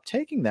could stop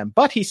taking them.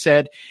 But he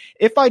said,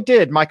 if I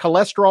did, my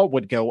cholesterol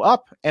would go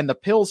up and the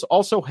pills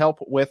also help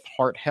with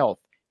heart health.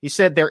 He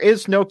said there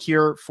is no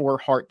cure for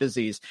heart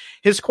disease.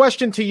 His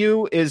question to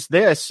you is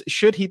this: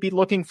 should he be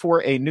looking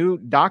for a new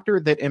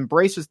doctor that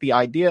embraces the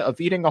idea of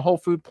eating a whole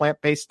food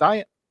plant-based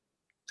diet?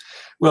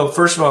 Well,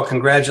 first of all,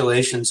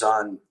 congratulations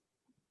on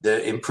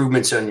the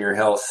improvements on your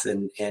health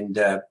and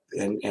after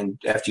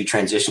you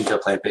transition to a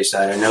plant-based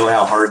diet. I know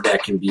how hard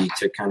that can be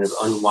to kind of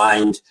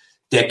unwind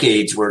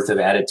decades worth of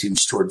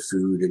attitudes toward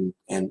food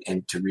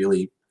and to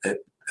really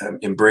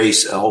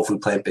embrace a whole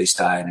food plant-based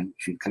diet, and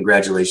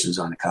congratulations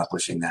on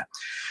accomplishing that.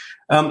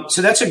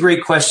 So that's a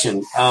great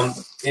question. And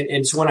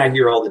it's one I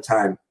hear all the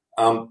time.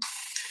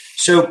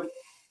 So,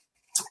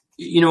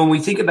 when we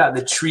think about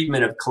the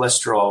treatment of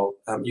cholesterol,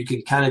 you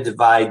can kind of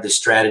divide the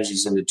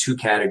strategies into 2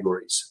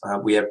 categories.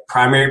 We have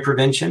primary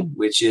prevention,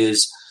 which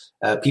is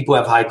people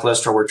have high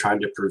cholesterol, we're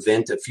trying to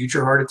prevent a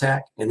future heart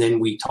attack. And then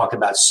we talk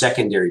about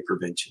secondary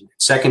prevention.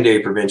 Secondary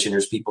prevention,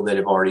 there's people that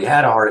have already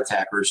had a heart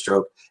attack or a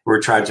stroke,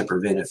 we're trying to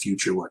prevent a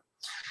future one.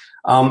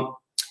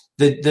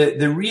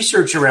 The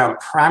research around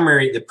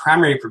the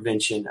primary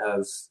prevention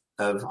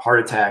of heart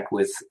attack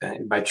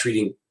by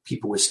treating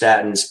people with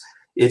statins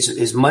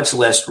is much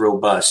less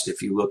robust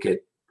if you look at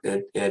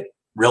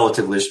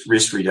relative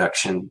risk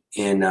reduction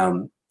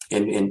in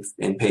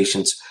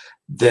patients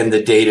than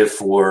the data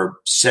for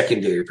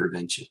secondary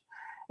prevention.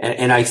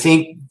 And I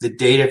think the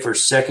data for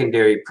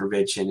secondary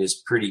prevention is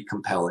pretty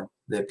compelling,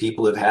 that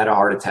people who have had a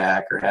heart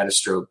attack or had a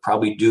stroke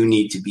probably do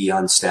need to be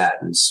on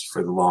statins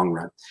for the long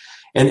run.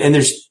 And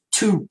there's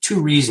two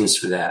reasons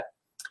for that.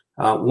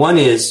 One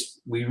is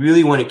we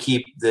really want to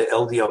keep the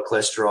LDL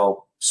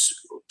cholesterol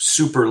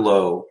super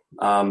low,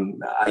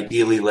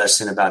 ideally less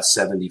than about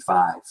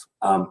 75.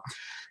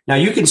 Now,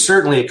 you can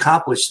certainly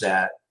accomplish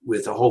that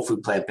with a whole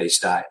food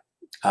plant-based diet.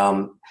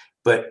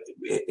 But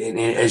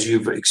as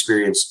you've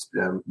experienced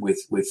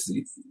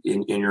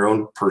in your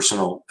own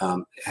personal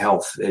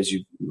health, as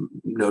you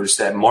notice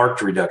that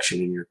marked reduction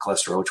in your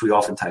cholesterol, which we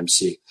oftentimes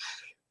see.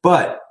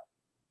 But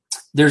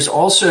there's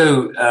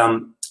also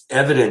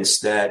evidence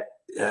that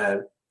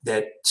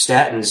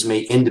statins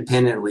may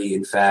independently,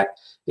 in fact,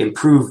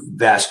 improve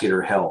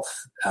vascular health.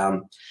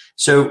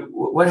 So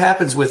what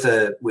happens when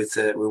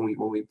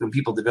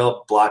people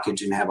develop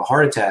blockage and have a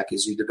heart attack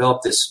is you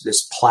develop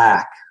this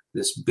plaque,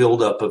 this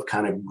buildup of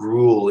kind of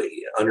gruel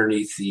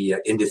underneath the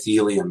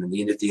endothelium, and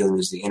the endothelium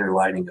is the inner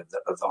lining of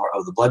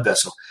the blood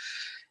vessel.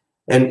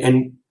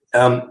 And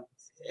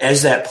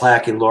as that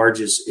plaque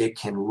enlarges, it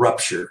can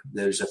rupture.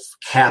 There's a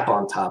cap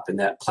on top, and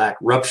that plaque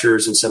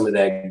ruptures, and some of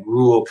that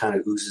gruel kind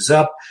of oozes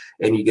up,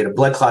 and you get a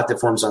blood clot that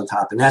forms on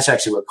top, and that's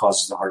actually what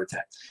causes the heart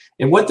attack.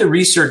 And what the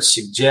research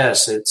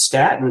suggests that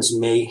statins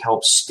may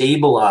help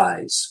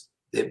stabilize.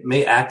 It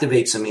may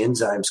activate some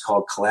enzymes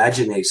called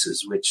collagenases,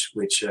 which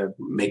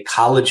make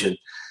collagen,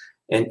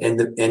 and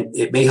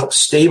it may help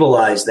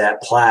stabilize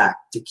that plaque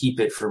to keep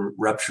it from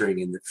rupturing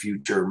in the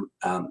future,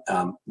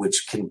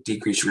 which can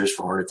decrease risk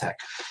for heart attack.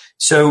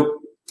 So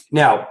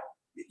now,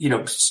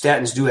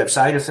 statins do have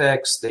side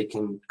effects. They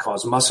can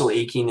cause muscle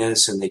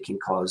achiness, and they can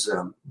cause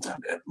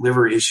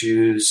liver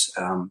issues,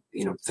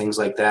 things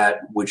like that,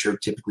 which are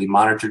typically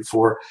monitored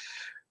for.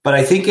 But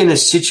I think in a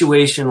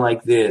situation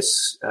like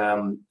this,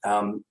 and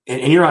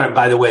you're on it,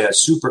 by the way,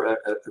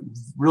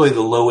 really the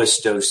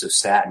lowest dose of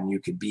statin you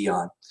could be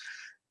on.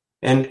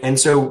 And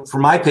so for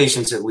my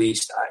patients, at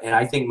least, and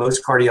I think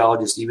most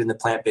cardiologists, even the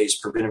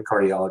plant-based preventive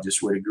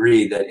cardiologists, would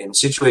agree that in a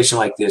situation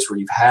like this, where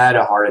you've had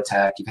a heart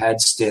attack, you've had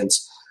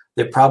stents,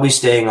 that probably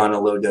staying on a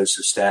low dose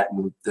of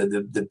statin,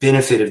 the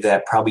benefit of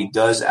that probably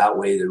does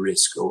outweigh the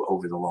risk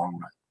over the long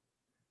run.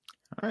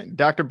 All right,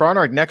 Dr.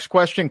 Barnard, next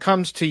question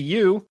comes to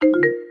you.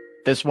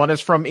 This one is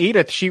from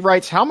Edith. She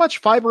writes, how much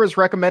fiber is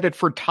recommended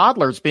for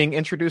toddlers being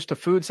introduced to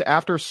foods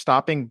after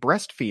stopping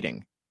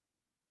breastfeeding?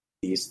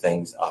 These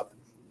things up.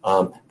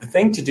 The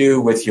thing to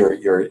do with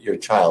your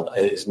child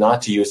is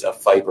not to use a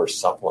fiber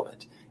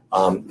supplement.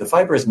 The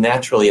fiber is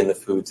naturally in the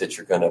foods that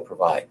you're going to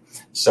provide.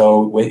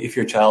 So if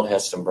your child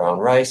has some brown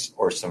rice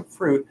or some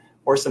fruit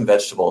or some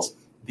vegetables,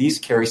 these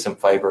carry some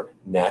fiber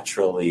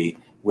naturally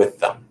with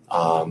them,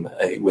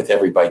 with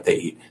every bite they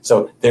eat.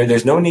 So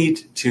there's no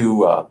need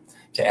to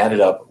add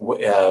it up.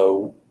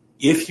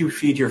 If you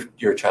feed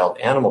your child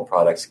animal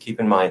products,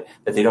 keep in mind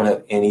that they don't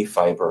have any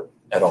fiber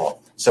at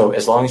all. So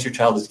as long as your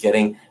child is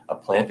getting a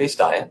plant-based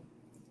diet,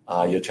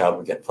 your child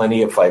will get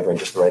plenty of fiber in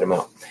just the right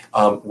amount.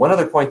 One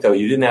other point, though,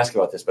 you didn't ask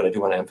about this, but I do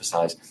want to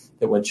emphasize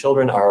that when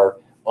children are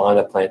on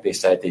a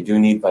plant-based diet, they do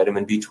need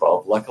vitamin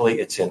B12. Luckily,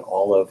 it's in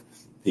all of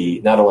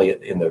not only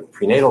in the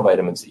prenatal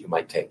vitamins that you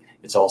might take,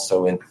 it's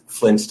also in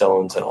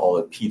Flintstones and all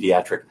the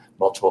pediatric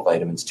multiple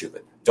vitamins too.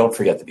 But don't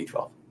forget the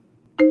B12.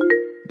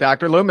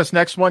 Dr. Loomis,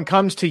 next one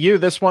comes to you.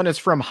 This one is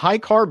from High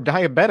Carb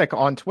Diabetic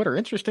on Twitter.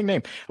 Interesting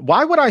name.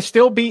 Why would I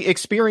still be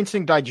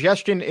experiencing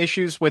digestion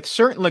issues with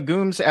certain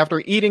legumes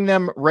after eating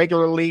them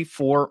regularly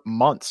for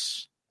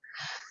months?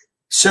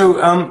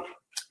 So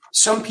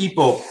some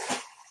people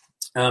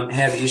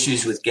have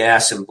issues with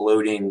gas and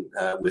bloating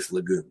with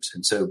legumes.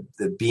 And so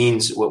the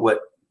beans,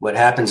 what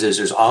happens is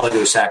there's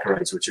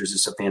oligosaccharides, which is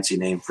just a fancy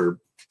name for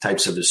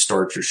types of the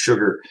starch or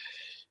sugar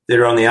that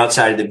are on the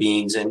outside of the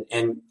beans, and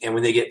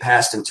when they get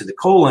passed into the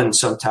colon,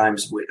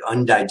 sometimes with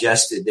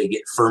undigested, they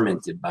get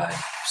fermented by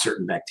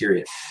certain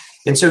bacteria.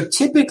 And so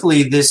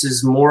typically this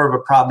is more of a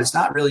problem. It's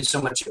not really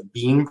so much a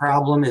bean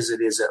problem as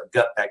it is a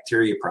gut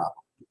bacteria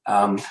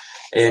problem.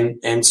 And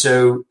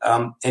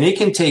it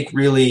can take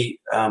really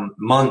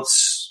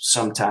months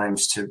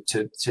sometimes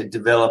to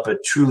develop a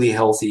truly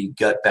healthy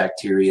gut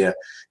bacteria,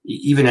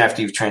 even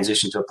after you've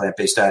transitioned to a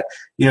plant-based diet.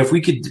 If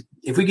we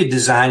could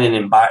design an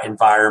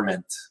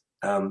environment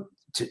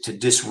to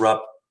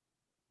disrupt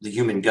the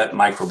human gut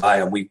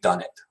microbiome, we've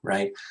done it,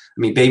 right? I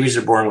mean, babies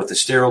are born with a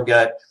sterile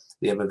gut.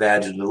 They have a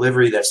vaginal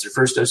delivery. That's their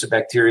first dose of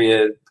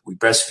bacteria. We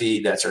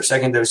breastfeed. That's our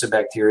second dose of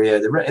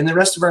bacteria. And the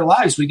rest of our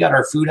lives, we got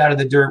our food out of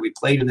the dirt. We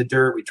played in the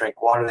dirt. We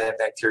drank water that had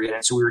bacteria.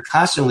 And so we were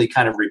constantly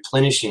kind of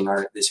replenishing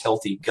this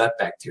healthy gut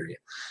bacteria.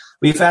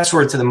 We fast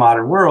forward to the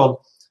modern world.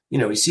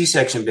 We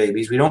C-section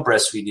babies. We don't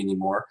breastfeed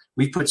anymore.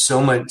 We put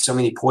so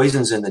many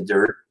poisons in the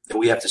dirt that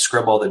we have to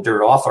scrub all the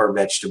dirt off our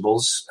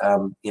vegetables,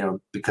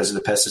 because of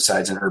the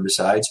pesticides and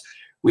herbicides.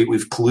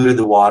 We've polluted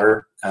the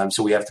water,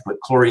 so we have to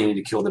put chlorine in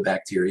to kill the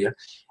bacteria.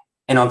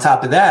 And on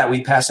top of that,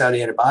 we pass out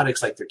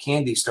antibiotics like they're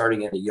candy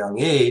starting at a young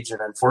age.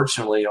 And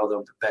unfortunately,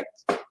 although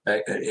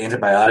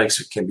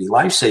antibiotics can be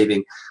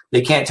life-saving,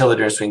 they can't tell the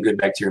difference between good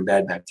bacteria and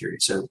bad bacteria.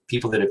 So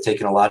people that have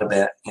taken a lot of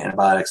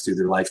antibiotics through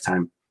their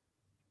lifetime,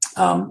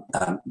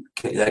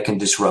 that can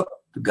disrupt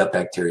the gut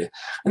bacteria.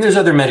 And there's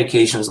other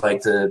medications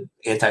like the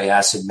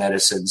anti-acid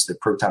medicines, the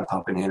proton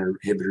pump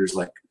inhibitors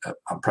like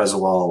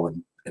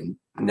Omeprazole and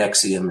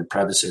Nexium and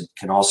Prevacid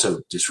can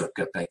also disrupt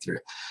gut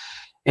bacteria.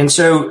 And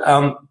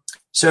so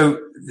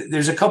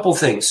there's a couple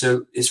things.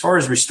 So as far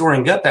as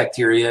restoring gut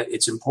bacteria,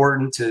 it's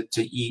important to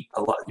eat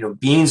a lot.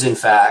 Beans, in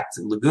fact,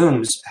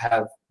 legumes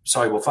have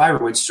soluble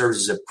fiber, which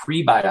serves as a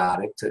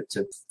prebiotic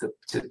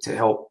to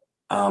help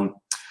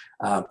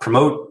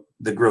promote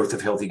the growth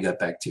of healthy gut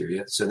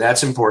bacteria. So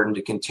that's important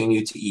to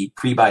continue to eat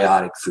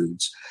prebiotic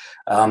foods.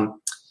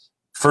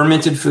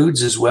 Fermented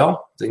foods as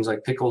well, things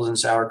like pickles and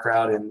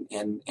sauerkraut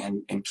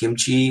and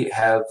kimchi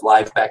have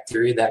live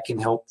bacteria that can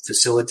help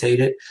facilitate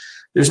it.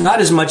 There's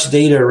not as much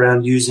data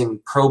around using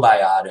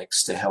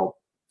probiotics to help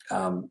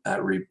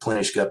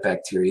replenish gut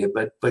bacteria,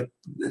 but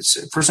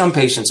for some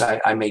patients,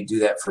 I may do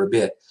that for a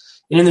bit.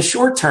 And in the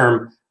short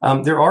term,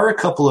 there are a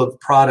couple of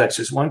products.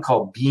 There's one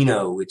called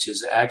Beano, which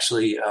is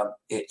actually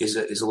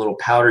is a little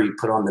powder you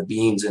put on the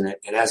beans, and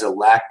it has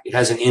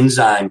an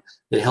enzyme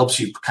that helps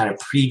you kind of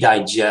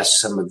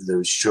pre-digest some of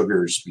those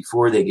sugars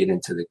before they get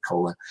into the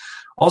colon.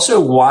 Also,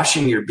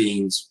 washing your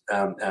beans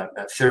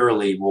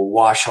thoroughly will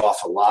wash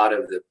off a lot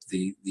of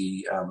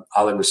the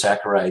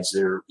oligosaccharides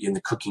that are in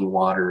the cooking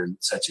water and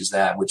such as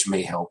that, which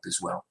may help as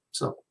well.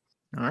 So,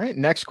 all right,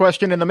 next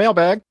question in the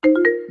mailbag.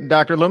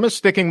 Dr. Loomis,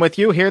 sticking with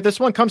you here. This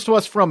one comes to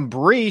us from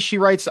Bree. She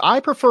writes, I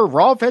prefer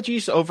raw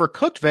veggies over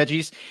cooked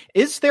veggies.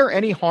 Is there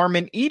any harm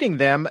in eating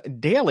them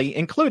daily,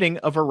 including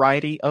a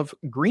variety of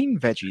green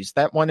veggies?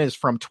 That one is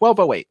from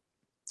 1208.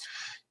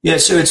 Yeah,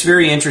 so it's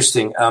very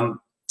interesting.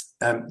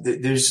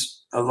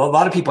 There's a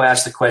lot of people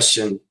ask the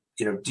question,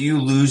 do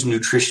you lose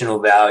nutritional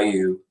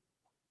value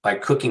by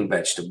cooking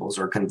vegetables,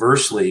 or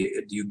conversely,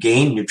 do you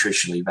gain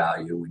nutritional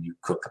value when you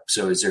cook them?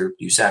 So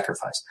you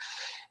sacrifice?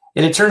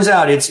 And it turns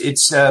out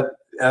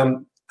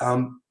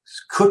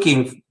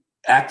cooking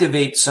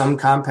activates some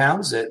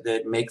compounds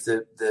that make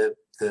the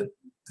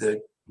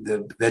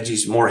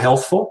veggies more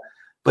healthful,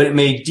 but it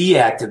may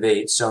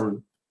deactivate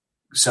some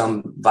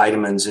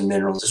vitamins and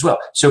minerals as well.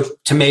 So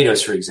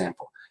tomatoes, for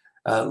example,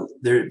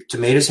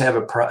 tomatoes have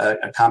a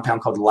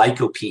compound called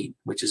lycopene,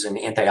 which is an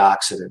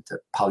antioxidant, a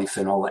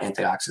polyphenol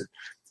antioxidant.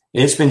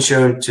 And it's been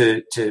shown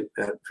to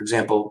for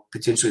example,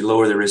 potentially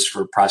lower the risk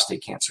for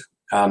prostate cancer.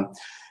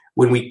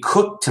 When we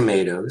cook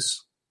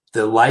tomatoes,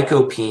 the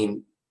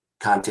lycopene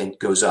content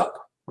goes up,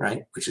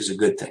 right? Which is a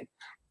good thing.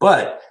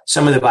 But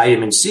some of the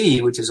vitamin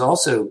C, which is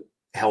also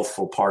a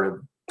healthful part of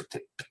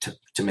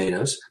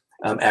tomatoes,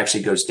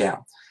 actually goes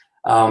down.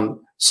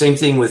 Same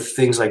thing with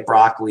things like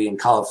broccoli and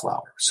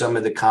cauliflower. Some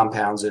of the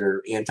compounds that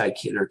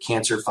are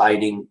cancer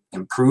fighting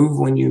improve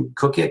when you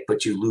cook it,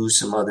 but you lose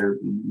some other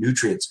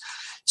nutrients.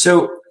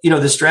 So,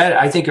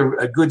 I think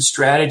a good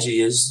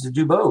strategy is to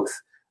do both.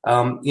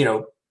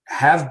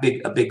 Have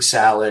a big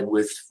salad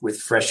with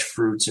fresh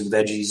fruits and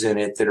veggies in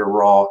it that are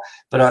raw,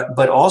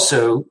 but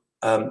also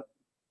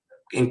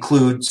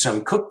include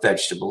some cooked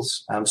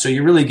vegetables. So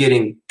you're really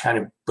getting kind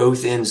of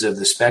both ends of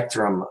the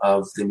spectrum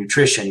of the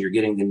nutrition. You're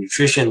getting the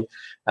nutrition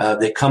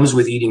that comes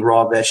with eating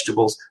raw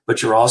vegetables,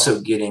 but you're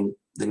also getting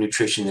the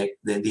nutrition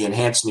the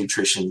enhanced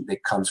nutrition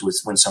that comes with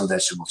when some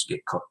vegetables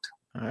get cooked.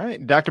 All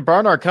right, Dr.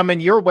 Barnard, coming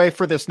your way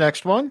for this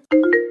next one.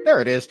 There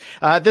it is.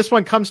 This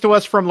one comes to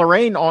us from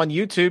Lorraine on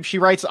YouTube. She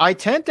writes, I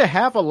tend to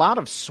have a lot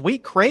of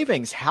sweet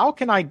cravings. How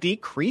can I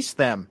decrease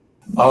them?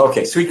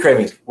 Okay, sweet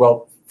cravings.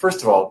 Well,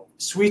 first of all,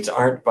 sweets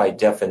aren't by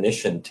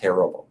definition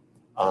terrible.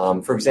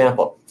 For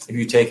example, if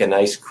you take a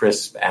nice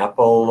crisp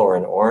apple or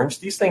an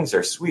orange, these things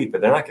are sweet, but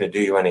they're not going to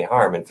do you any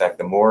harm. In fact,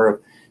 the more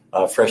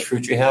fresh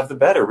fruit you have, the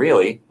better,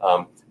 really,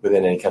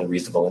 within any kind of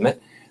reasonable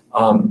limit.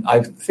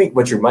 I think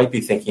what you might be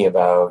thinking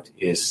about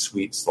is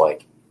sweets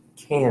like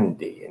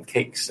candy and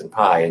cakes and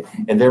pie.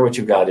 And there what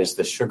you've got is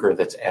the sugar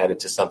that's added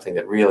to something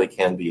that really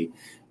can be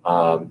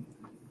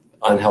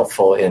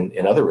unhelpful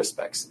in other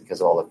respects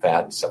because of all the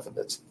fat and stuff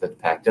that's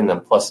packed in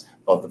them, plus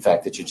the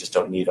fact that you just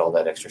don't need all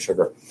that extra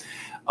sugar.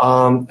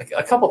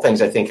 A couple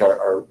things I think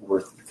are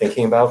worth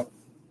thinking about.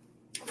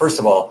 First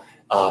of all,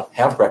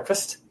 have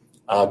breakfast.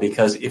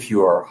 Because if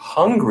you are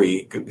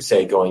hungry,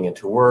 say going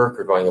into work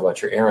or going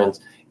about your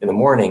errands in the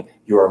morning,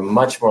 you are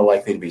much more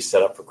likely to be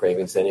set up for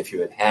cravings than if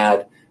you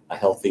had a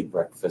healthy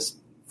breakfast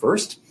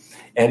first.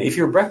 And if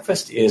your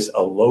breakfast is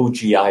a low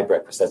GI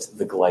breakfast, that's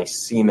the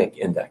glycemic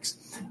index.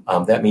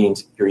 That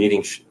means you're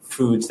eating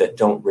foods that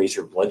don't raise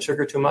your blood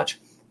sugar too much.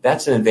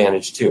 That's an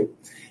advantage too.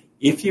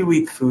 If you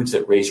eat foods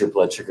that raise your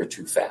blood sugar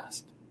too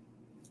fast,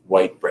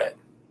 white bread,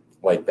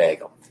 white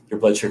bagel, your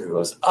blood sugar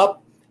goes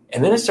up,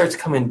 and then it starts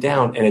coming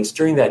down, and it's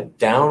during that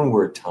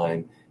downward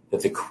time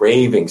that the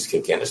cravings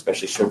kick in,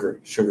 especially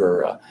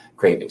sugar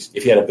cravings.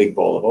 If you had a big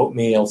bowl of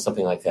oatmeal,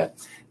 something like that,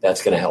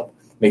 that's going to help.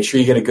 Make sure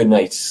you get a good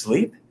night's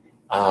sleep,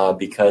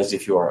 because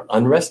if you are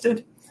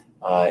unrested,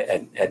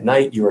 At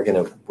night, you are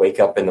going to wake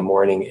up in the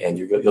morning and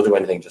you'll do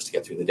anything just to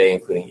get through the day,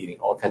 including eating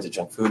all kinds of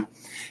junk food.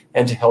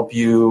 And to help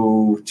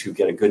you to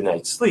get a good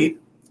night's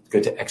sleep, it's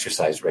good to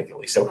exercise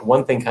regularly. So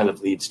one thing kind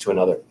of leads to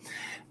another.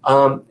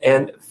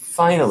 And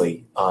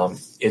finally,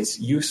 it's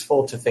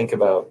useful to think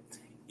about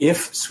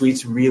if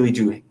sweets really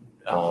do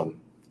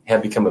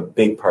have become a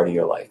big part of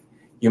your life,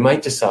 you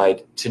might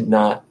decide to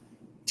not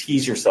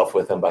tease yourself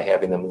with them by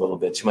having them a little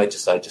bit. You might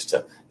decide just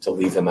to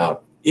leave them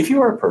out. If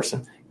you are a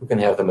person who can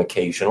have them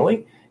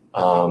occasionally,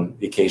 the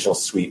occasional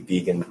sweet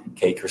vegan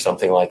cake or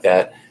something like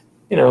that,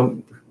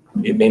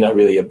 it may not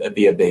really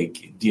be a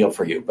big deal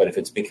for you. But if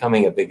it's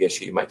becoming a big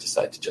issue, you might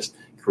decide to just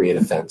create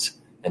a fence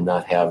and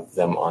not have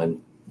them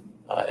on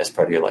as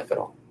part of your life at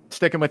all.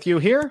 Sticking with you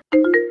here.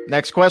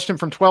 Next question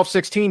from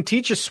 1216.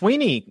 Teacher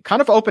Sweeney,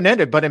 kind of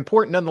open-ended, but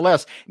important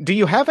nonetheless. Do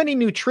you have any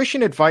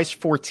nutrition advice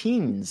for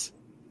teens?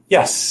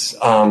 Yes.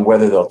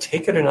 Whether they'll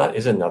take it or not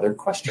is another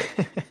question.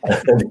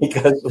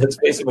 Because let's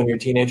face it, when you're a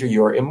teenager,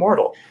 you're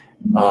immortal.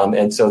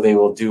 And so they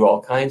will do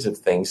all kinds of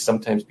things,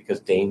 sometimes because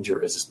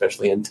danger is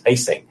especially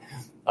enticing.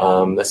 A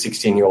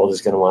 16-year-old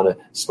is going to want to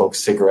smoke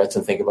cigarettes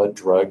and think about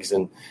drugs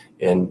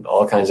and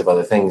all kinds of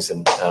other things.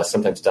 And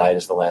sometimes diet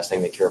is the last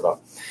thing they care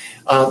about.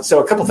 So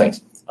a couple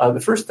things. The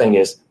first thing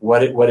is,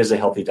 what is a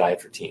healthy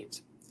diet for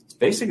teens? It's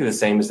basically the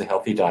same as the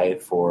healthy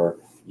diet for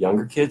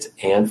younger kids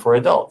and for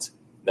adults.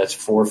 That's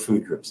 4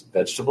 food groups: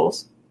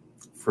 vegetables,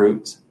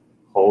 fruits,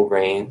 whole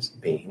grains,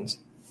 beans.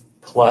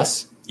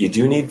 Plus, you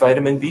do need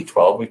vitamin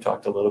B12. We've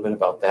talked a little bit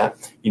about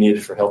that. You need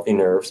it for healthy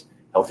nerves,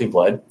 healthy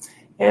blood.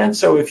 And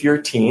so if your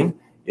teen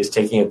is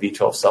taking a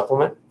B12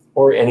 supplement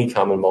or any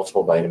common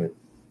multiple vitamin,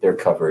 they're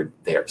covered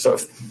there. So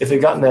if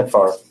they've gotten that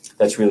far,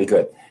 that's really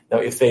good. Now,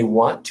 if they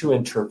want to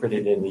interpret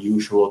it in the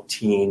usual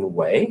teen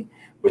way,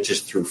 which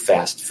is through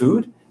fast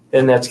food,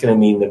 then that's going to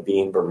mean the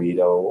bean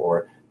burrito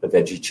or the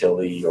veggie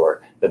chili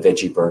or the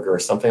veggie burger or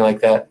something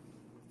like that.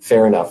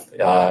 Fair enough.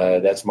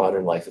 That's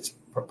modern life. It's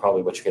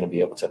probably what you're going to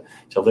be able to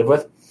live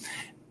with.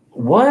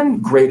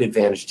 One great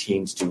advantage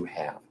teens do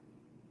have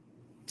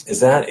is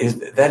that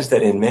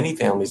in many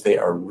families, they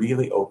are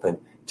really open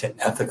to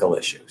ethical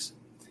issues.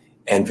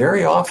 And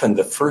very often,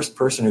 the first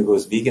person who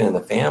goes vegan in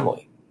the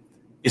family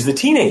is the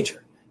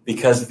teenager,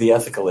 because the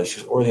ethical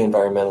issues or the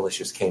environmental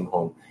issues came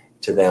home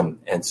to them.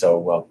 And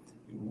so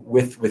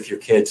with your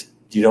kids,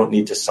 you don't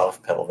need to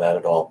soft pedal that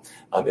at all.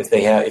 If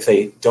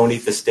they don't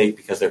eat the steak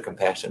because they're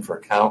compassionate for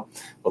a cow,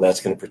 well,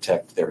 that's going to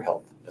protect their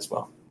health as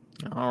well.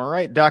 All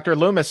right, Dr.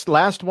 Loomis,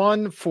 last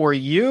one for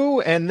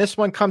you. And this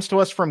one comes to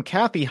us from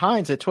Kathy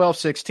Hines at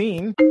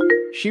 1216.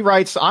 She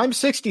writes, I'm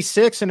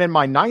 66 and in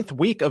my 9th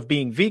week of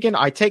being vegan,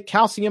 I take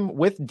calcium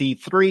with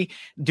D3.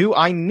 Do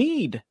I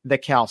need the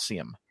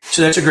calcium?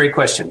 So that's a great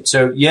question.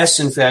 So yes,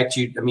 in fact,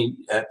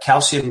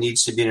 calcium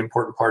needs to be an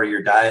important part of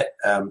your diet.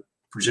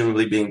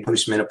 Presumably being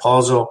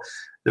postmenopausal,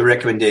 the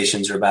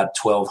recommendations are about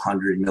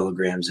 1,200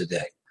 milligrams a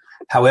day.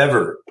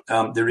 However,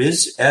 there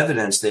is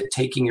evidence that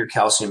taking your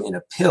calcium in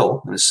a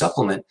pill, in a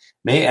supplement,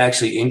 may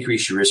actually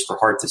increase your risk for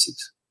heart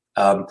disease.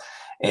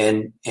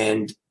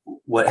 And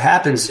what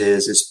happens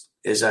is,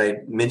 as I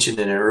mentioned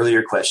in an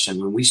earlier question,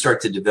 when we start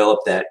to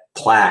develop that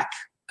plaque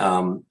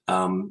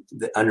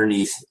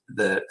underneath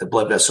the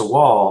blood vessel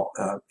wall,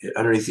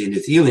 underneath the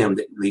endothelium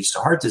that leads to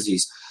heart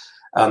disease,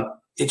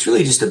 it's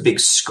really just a big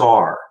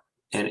scar.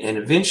 And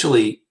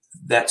eventually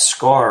that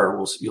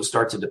scar you'll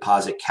start to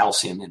deposit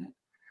calcium in it.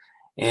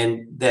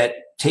 And that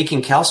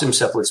taking calcium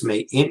supplements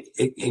may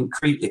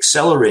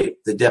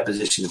accelerate the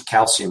deposition of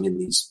calcium in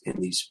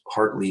these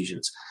heart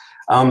lesions.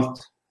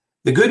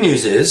 The good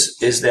news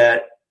is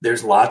that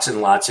there's lots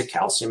and lots of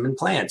calcium in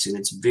plants, and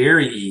it's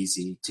very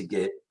easy to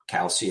get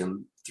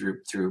calcium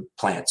through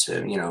plants.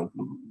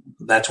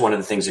 That's one of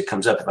the things that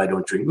comes up if I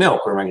don't drink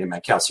milk. Where am I going to get my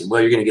calcium?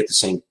 Well, you're going to get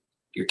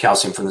your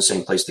calcium from the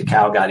same place the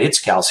cow got its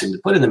calcium to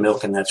put in the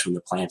milk, and that's from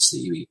the plants that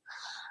you eat.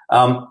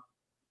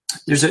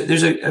 There's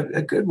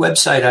a good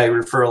website I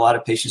refer a lot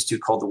of patients to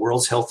called the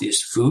World's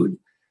Healthiest Food.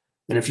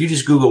 And if you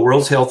just Google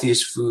World's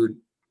Healthiest Food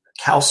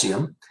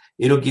calcium,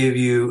 it'll give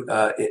you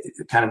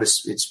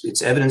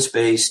it's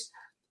evidence-based.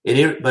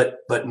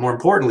 But more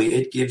importantly,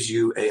 it gives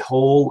you a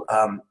whole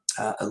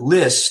a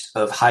list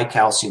of high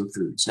calcium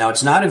foods. Now,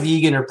 it's not a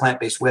vegan or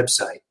plant-based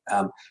website,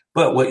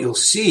 but what you'll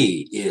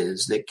see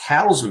is that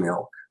cow's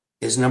milk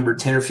is number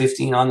 10 or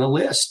 15 on the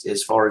list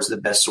as far as the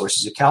best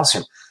sources of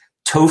calcium.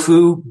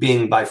 Tofu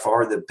being by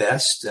far the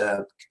best.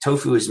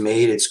 Tofu is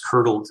made, it's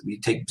curdled. You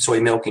take soy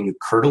milk and you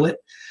curdle it.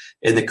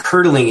 And the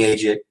curdling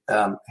agent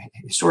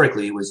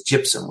historically was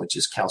gypsum, which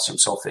is calcium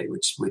sulfate,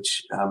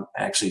 which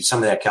actually some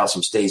of that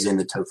calcium stays in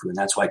the tofu. And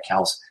that's why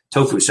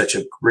tofu is such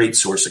a great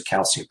source of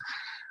calcium.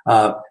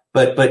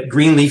 But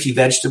green leafy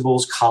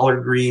vegetables,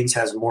 collard greens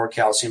has more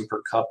calcium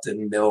per cup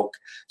than milk.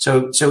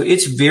 So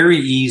it's very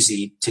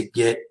easy to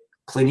get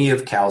plenty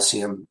of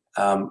calcium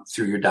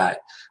through your diet.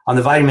 On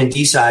the vitamin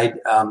D side,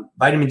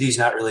 vitamin D is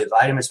not really a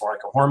vitamin; it's more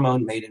like a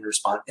hormone made in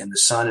the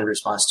sun in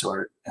response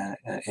to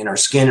in our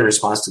skin in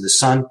response to the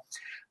sun.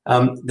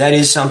 That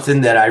is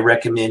something that I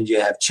recommend you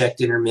have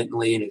checked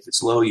intermittently. And if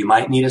it's low, you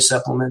might need a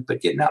supplement,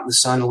 but getting out in the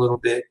sun a little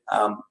bit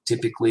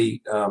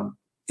typically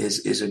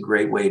is a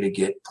great way to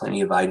get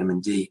plenty of vitamin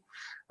D.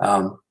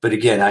 But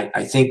again,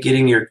 I think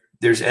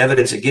there's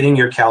evidence that getting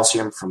your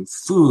calcium from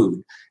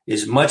food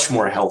is much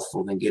more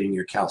healthful than getting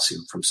your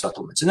calcium from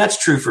supplements. And that's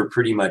true for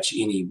pretty much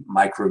any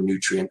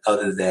micronutrient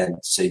other than,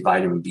 say,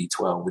 vitamin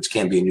B12, which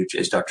can be a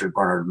nutrient, as Dr.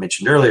 Barnard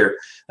mentioned earlier,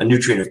 a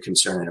nutrient of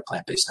concern in a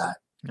plant-based diet.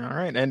 All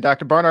right. And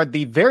Dr. Barnard,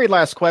 the very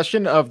last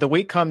question of the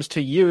week comes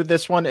to you.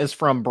 This one is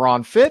from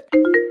Braun Fit.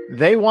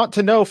 They want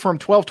to know from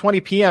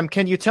 12:20 p.m.,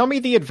 can you tell me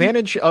the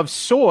advantage of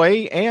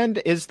soy, and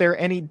is there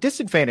any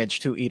disadvantage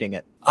to eating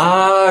it?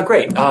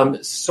 Great.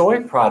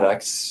 Soy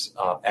products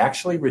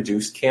actually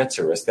reduce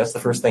cancer risk. That's the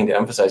first thing to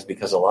emphasize,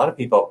 because a lot of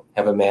people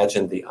have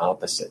imagined the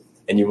opposite.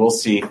 And you will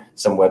see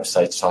some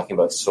websites talking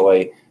about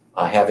soy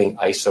having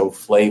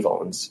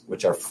isoflavones,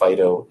 which are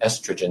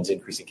phytoestrogens,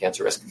 increasing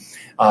cancer risk.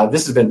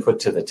 This has been put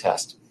to the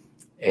test.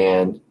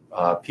 And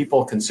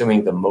people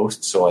consuming the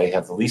most soy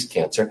have the least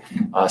cancer,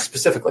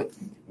 specifically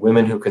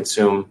women who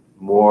consume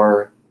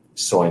more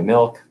soy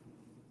milk,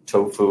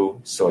 tofu,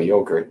 soy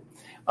yogurt.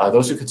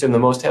 Those who consume the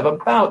most have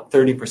about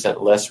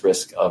 30% less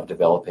risk of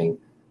developing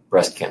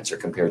breast cancer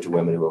compared to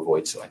women who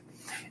avoid soy.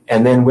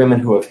 And then women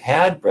who have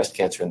had breast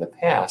cancer in the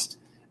past,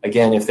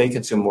 again, if they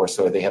consume more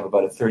soy, they have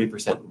about a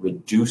 30%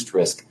 reduced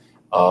risk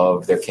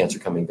of their cancer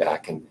coming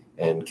back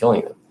and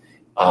killing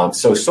them.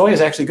 So soy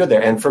is actually good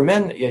there. And for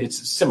men,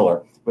 it's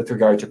similar with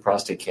regard to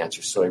prostate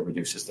cancer. Soy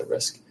reduces the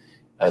risk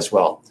as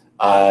well.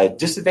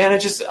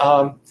 Disadvantages?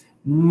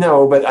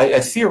 No, but I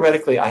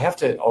theoretically, I have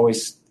to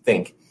always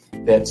think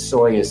that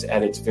soy is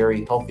at its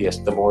very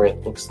healthiest the more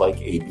it looks like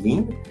a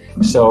bean.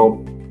 So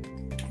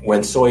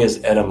when soy is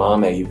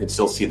edamame, you can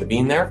still see the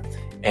bean there.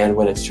 And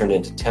when it's turned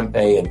into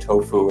tempeh and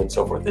tofu and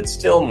so forth, it's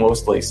still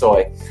mostly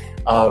soy.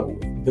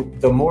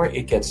 The more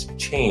it gets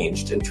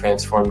changed and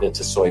transformed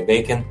into soy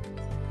bacon,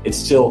 it's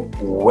still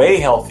way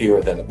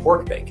healthier than the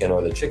pork bacon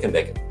or the chicken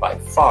bacon by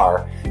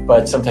far,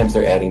 but sometimes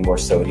they're adding more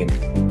sodium.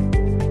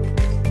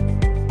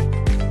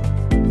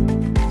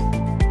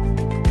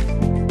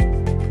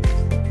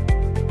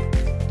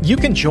 You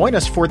can join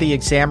us for the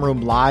Exam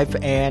Room Live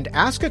and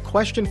ask a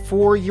question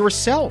for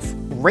yourself.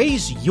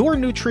 Raise your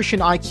nutrition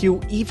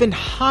IQ even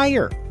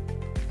higher.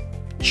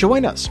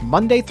 Join us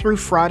Monday through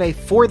Friday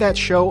for that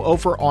show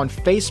over on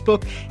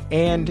Facebook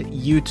and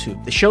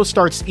YouTube. The show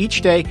starts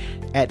each day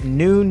at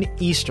noon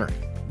Eastern.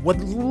 Would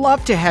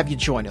love to have you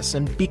join us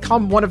and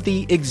become one of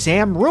the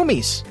Exam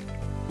Roomies.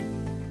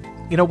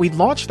 You know, we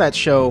launched that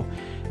show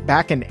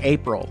back in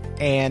April,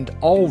 and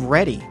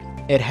already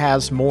it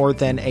has more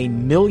than 1.5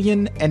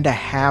 million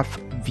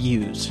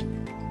views.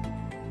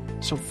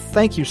 So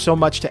thank you so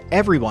much to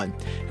everyone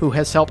who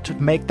has helped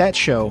make that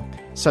show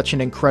such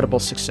an incredible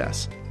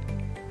success.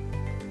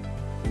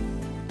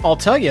 I'll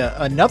tell you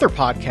another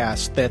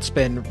podcast that's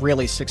been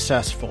really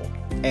successful,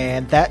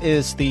 and that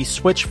is the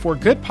Switch for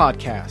Good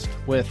podcast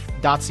with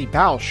Dotsie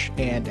Bausch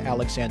and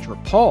Alexandra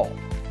Paul.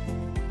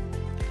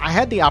 I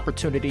had the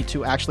opportunity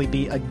to actually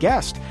be a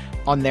guest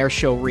on their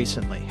show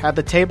recently, had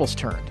the tables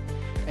turned,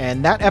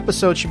 and that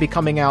episode should be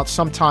coming out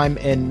sometime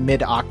in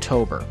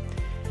mid-October.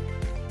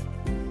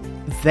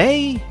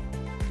 They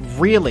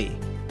really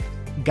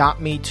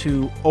got me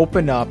to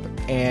open up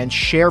and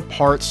share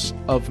parts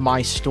of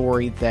my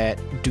story that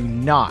do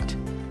not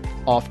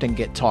often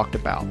get talked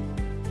about.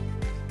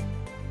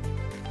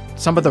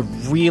 Some of the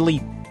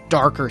really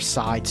darker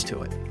sides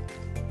to it.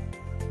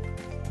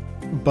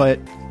 But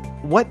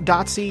what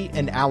Dotsie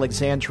and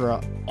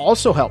Alexandra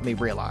also helped me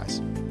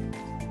realize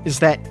is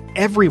that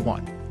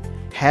everyone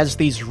has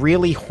these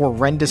really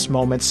horrendous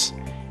moments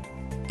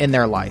in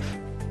their life.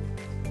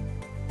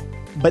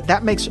 But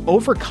that makes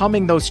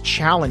overcoming those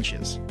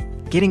challenges,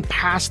 getting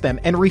past them,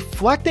 and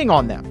reflecting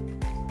on them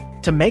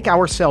to make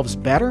ourselves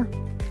better,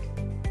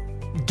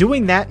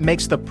 doing that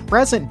makes the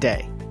present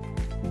day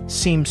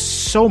seem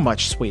so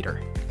much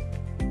sweeter.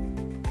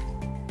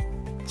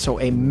 So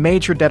a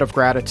major debt of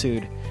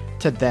gratitude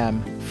to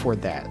them for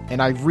that.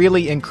 And I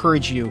really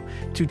encourage you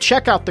to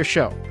check out their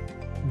show.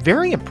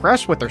 Very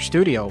impressed with their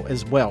studio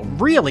as well.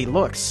 Really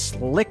looks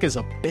slick as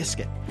a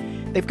biscuit.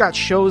 They've got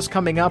shows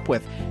coming up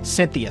with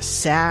Cynthia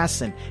Sass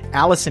and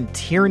Allison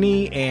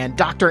Tierney and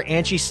Dr.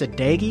 Angie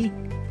Sadeghi.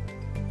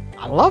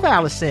 I love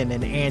Allison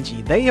and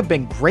Angie. They have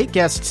been great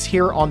guests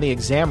here on the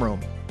Exam Room.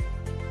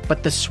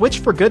 But the Switch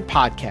for Good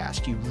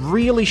podcast, you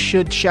really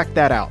should check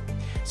that out.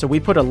 So we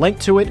put a link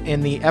to it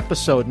in the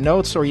episode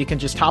notes, or you can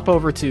just hop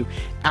over to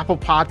Apple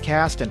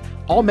Podcast and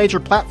all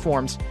major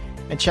platforms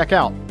and check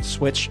out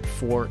Switch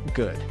for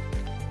Good.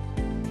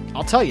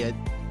 I'll tell you,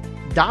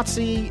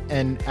 Dotsie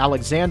and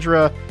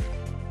Alexandra,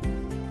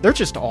 they're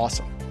just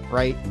awesome,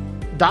 right?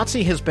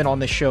 Dotsie has been on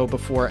the show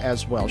before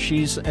as well.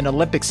 She's an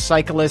Olympic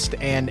cyclist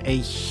and a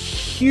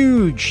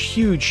huge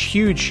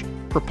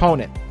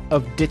proponent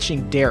of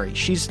ditching dairy.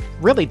 She's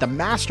really the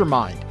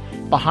mastermind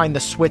behind the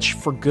Switch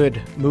for Good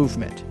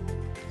movement.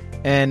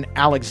 And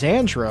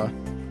Alexandra,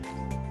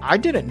 I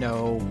didn't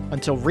know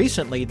until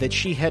recently that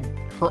she had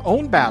her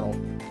own battle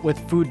with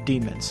food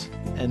demons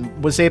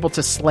and was able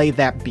to slay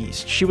that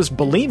beast. She was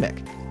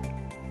bulimic.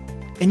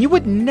 And you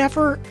would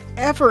never,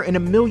 ever in a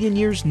million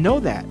years know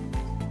that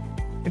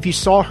if you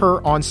saw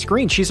her on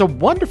screen. She's a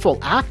wonderful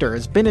actor,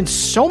 has been in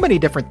so many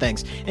different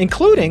things,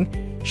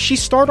 including she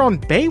starred on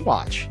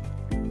Baywatch.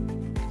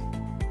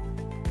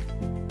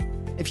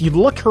 If you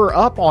look her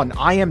up on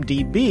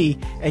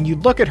IMDb and you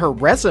look at her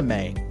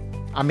resume,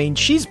 I mean,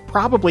 she's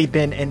probably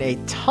been in a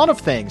ton of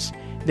things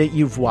that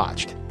you've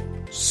watched.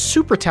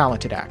 Super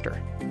talented actor.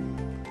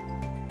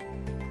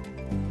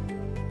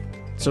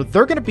 So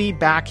they're going to be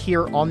back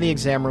here on the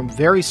exam room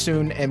very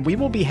soon, and we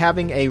will be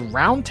having a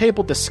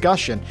roundtable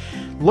discussion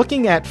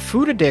looking at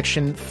food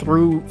addiction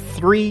through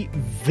 3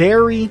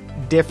 very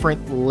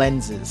different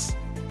lenses.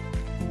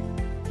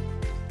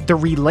 The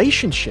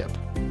relationship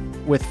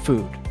with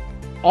food,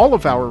 all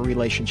of our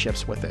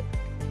relationships with it,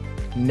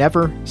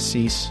 never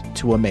cease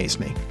to amaze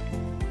me.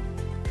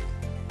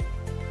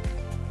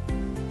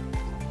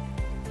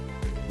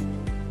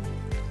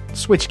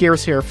 Switch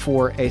gears here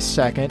for a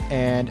second,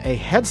 and a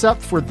heads up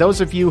for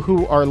those of you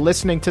who are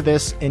listening to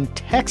this in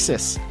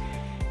Texas.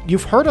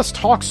 You've heard us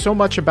talk so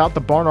much about the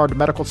Barnard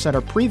Medical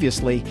Center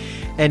previously,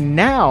 and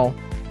now,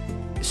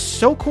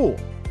 so cool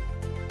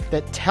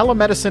that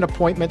telemedicine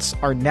appointments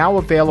are now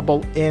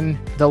available in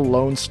the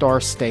Lone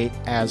Star State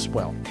as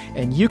well.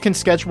 And you can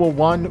schedule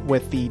one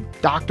with the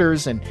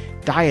doctors and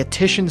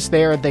dietitians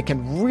there. They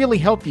can really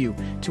help you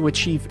to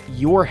achieve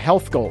your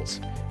health goals.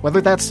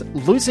 Whether that's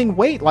losing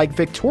weight like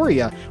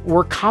Victoria,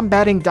 or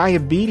combating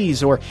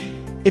diabetes, or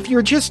if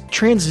you're just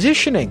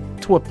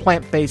transitioning to a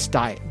plant-based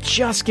diet,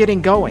 just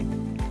getting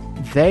going,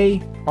 they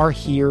are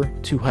here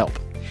to help.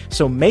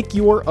 So make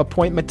your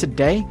appointment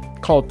today.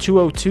 Call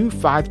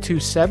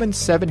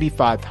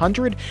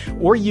 202-527-7500,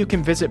 or you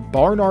can visit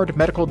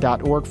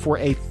barnardmedical.org for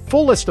a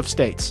full list of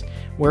states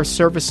where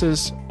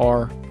services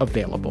are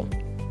available.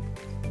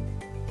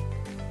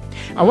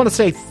 I want to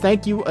say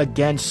thank you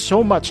again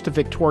so much to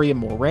Victoria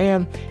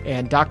Moran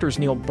and Drs.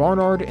 Neal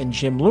Barnard and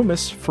Jim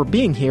Loomis for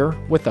being here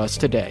with us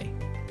today.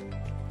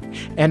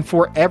 And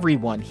for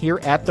everyone here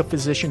at the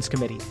Physicians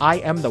Committee, I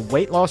am the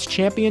weight loss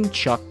champion,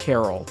 Chuck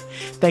Carroll.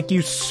 Thank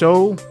you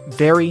so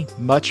very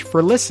much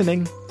for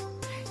listening.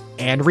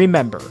 And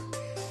remember,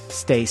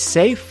 stay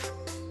safe,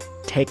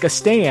 take a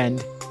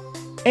stand,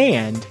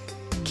 and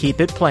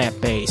keep it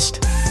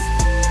plant-based.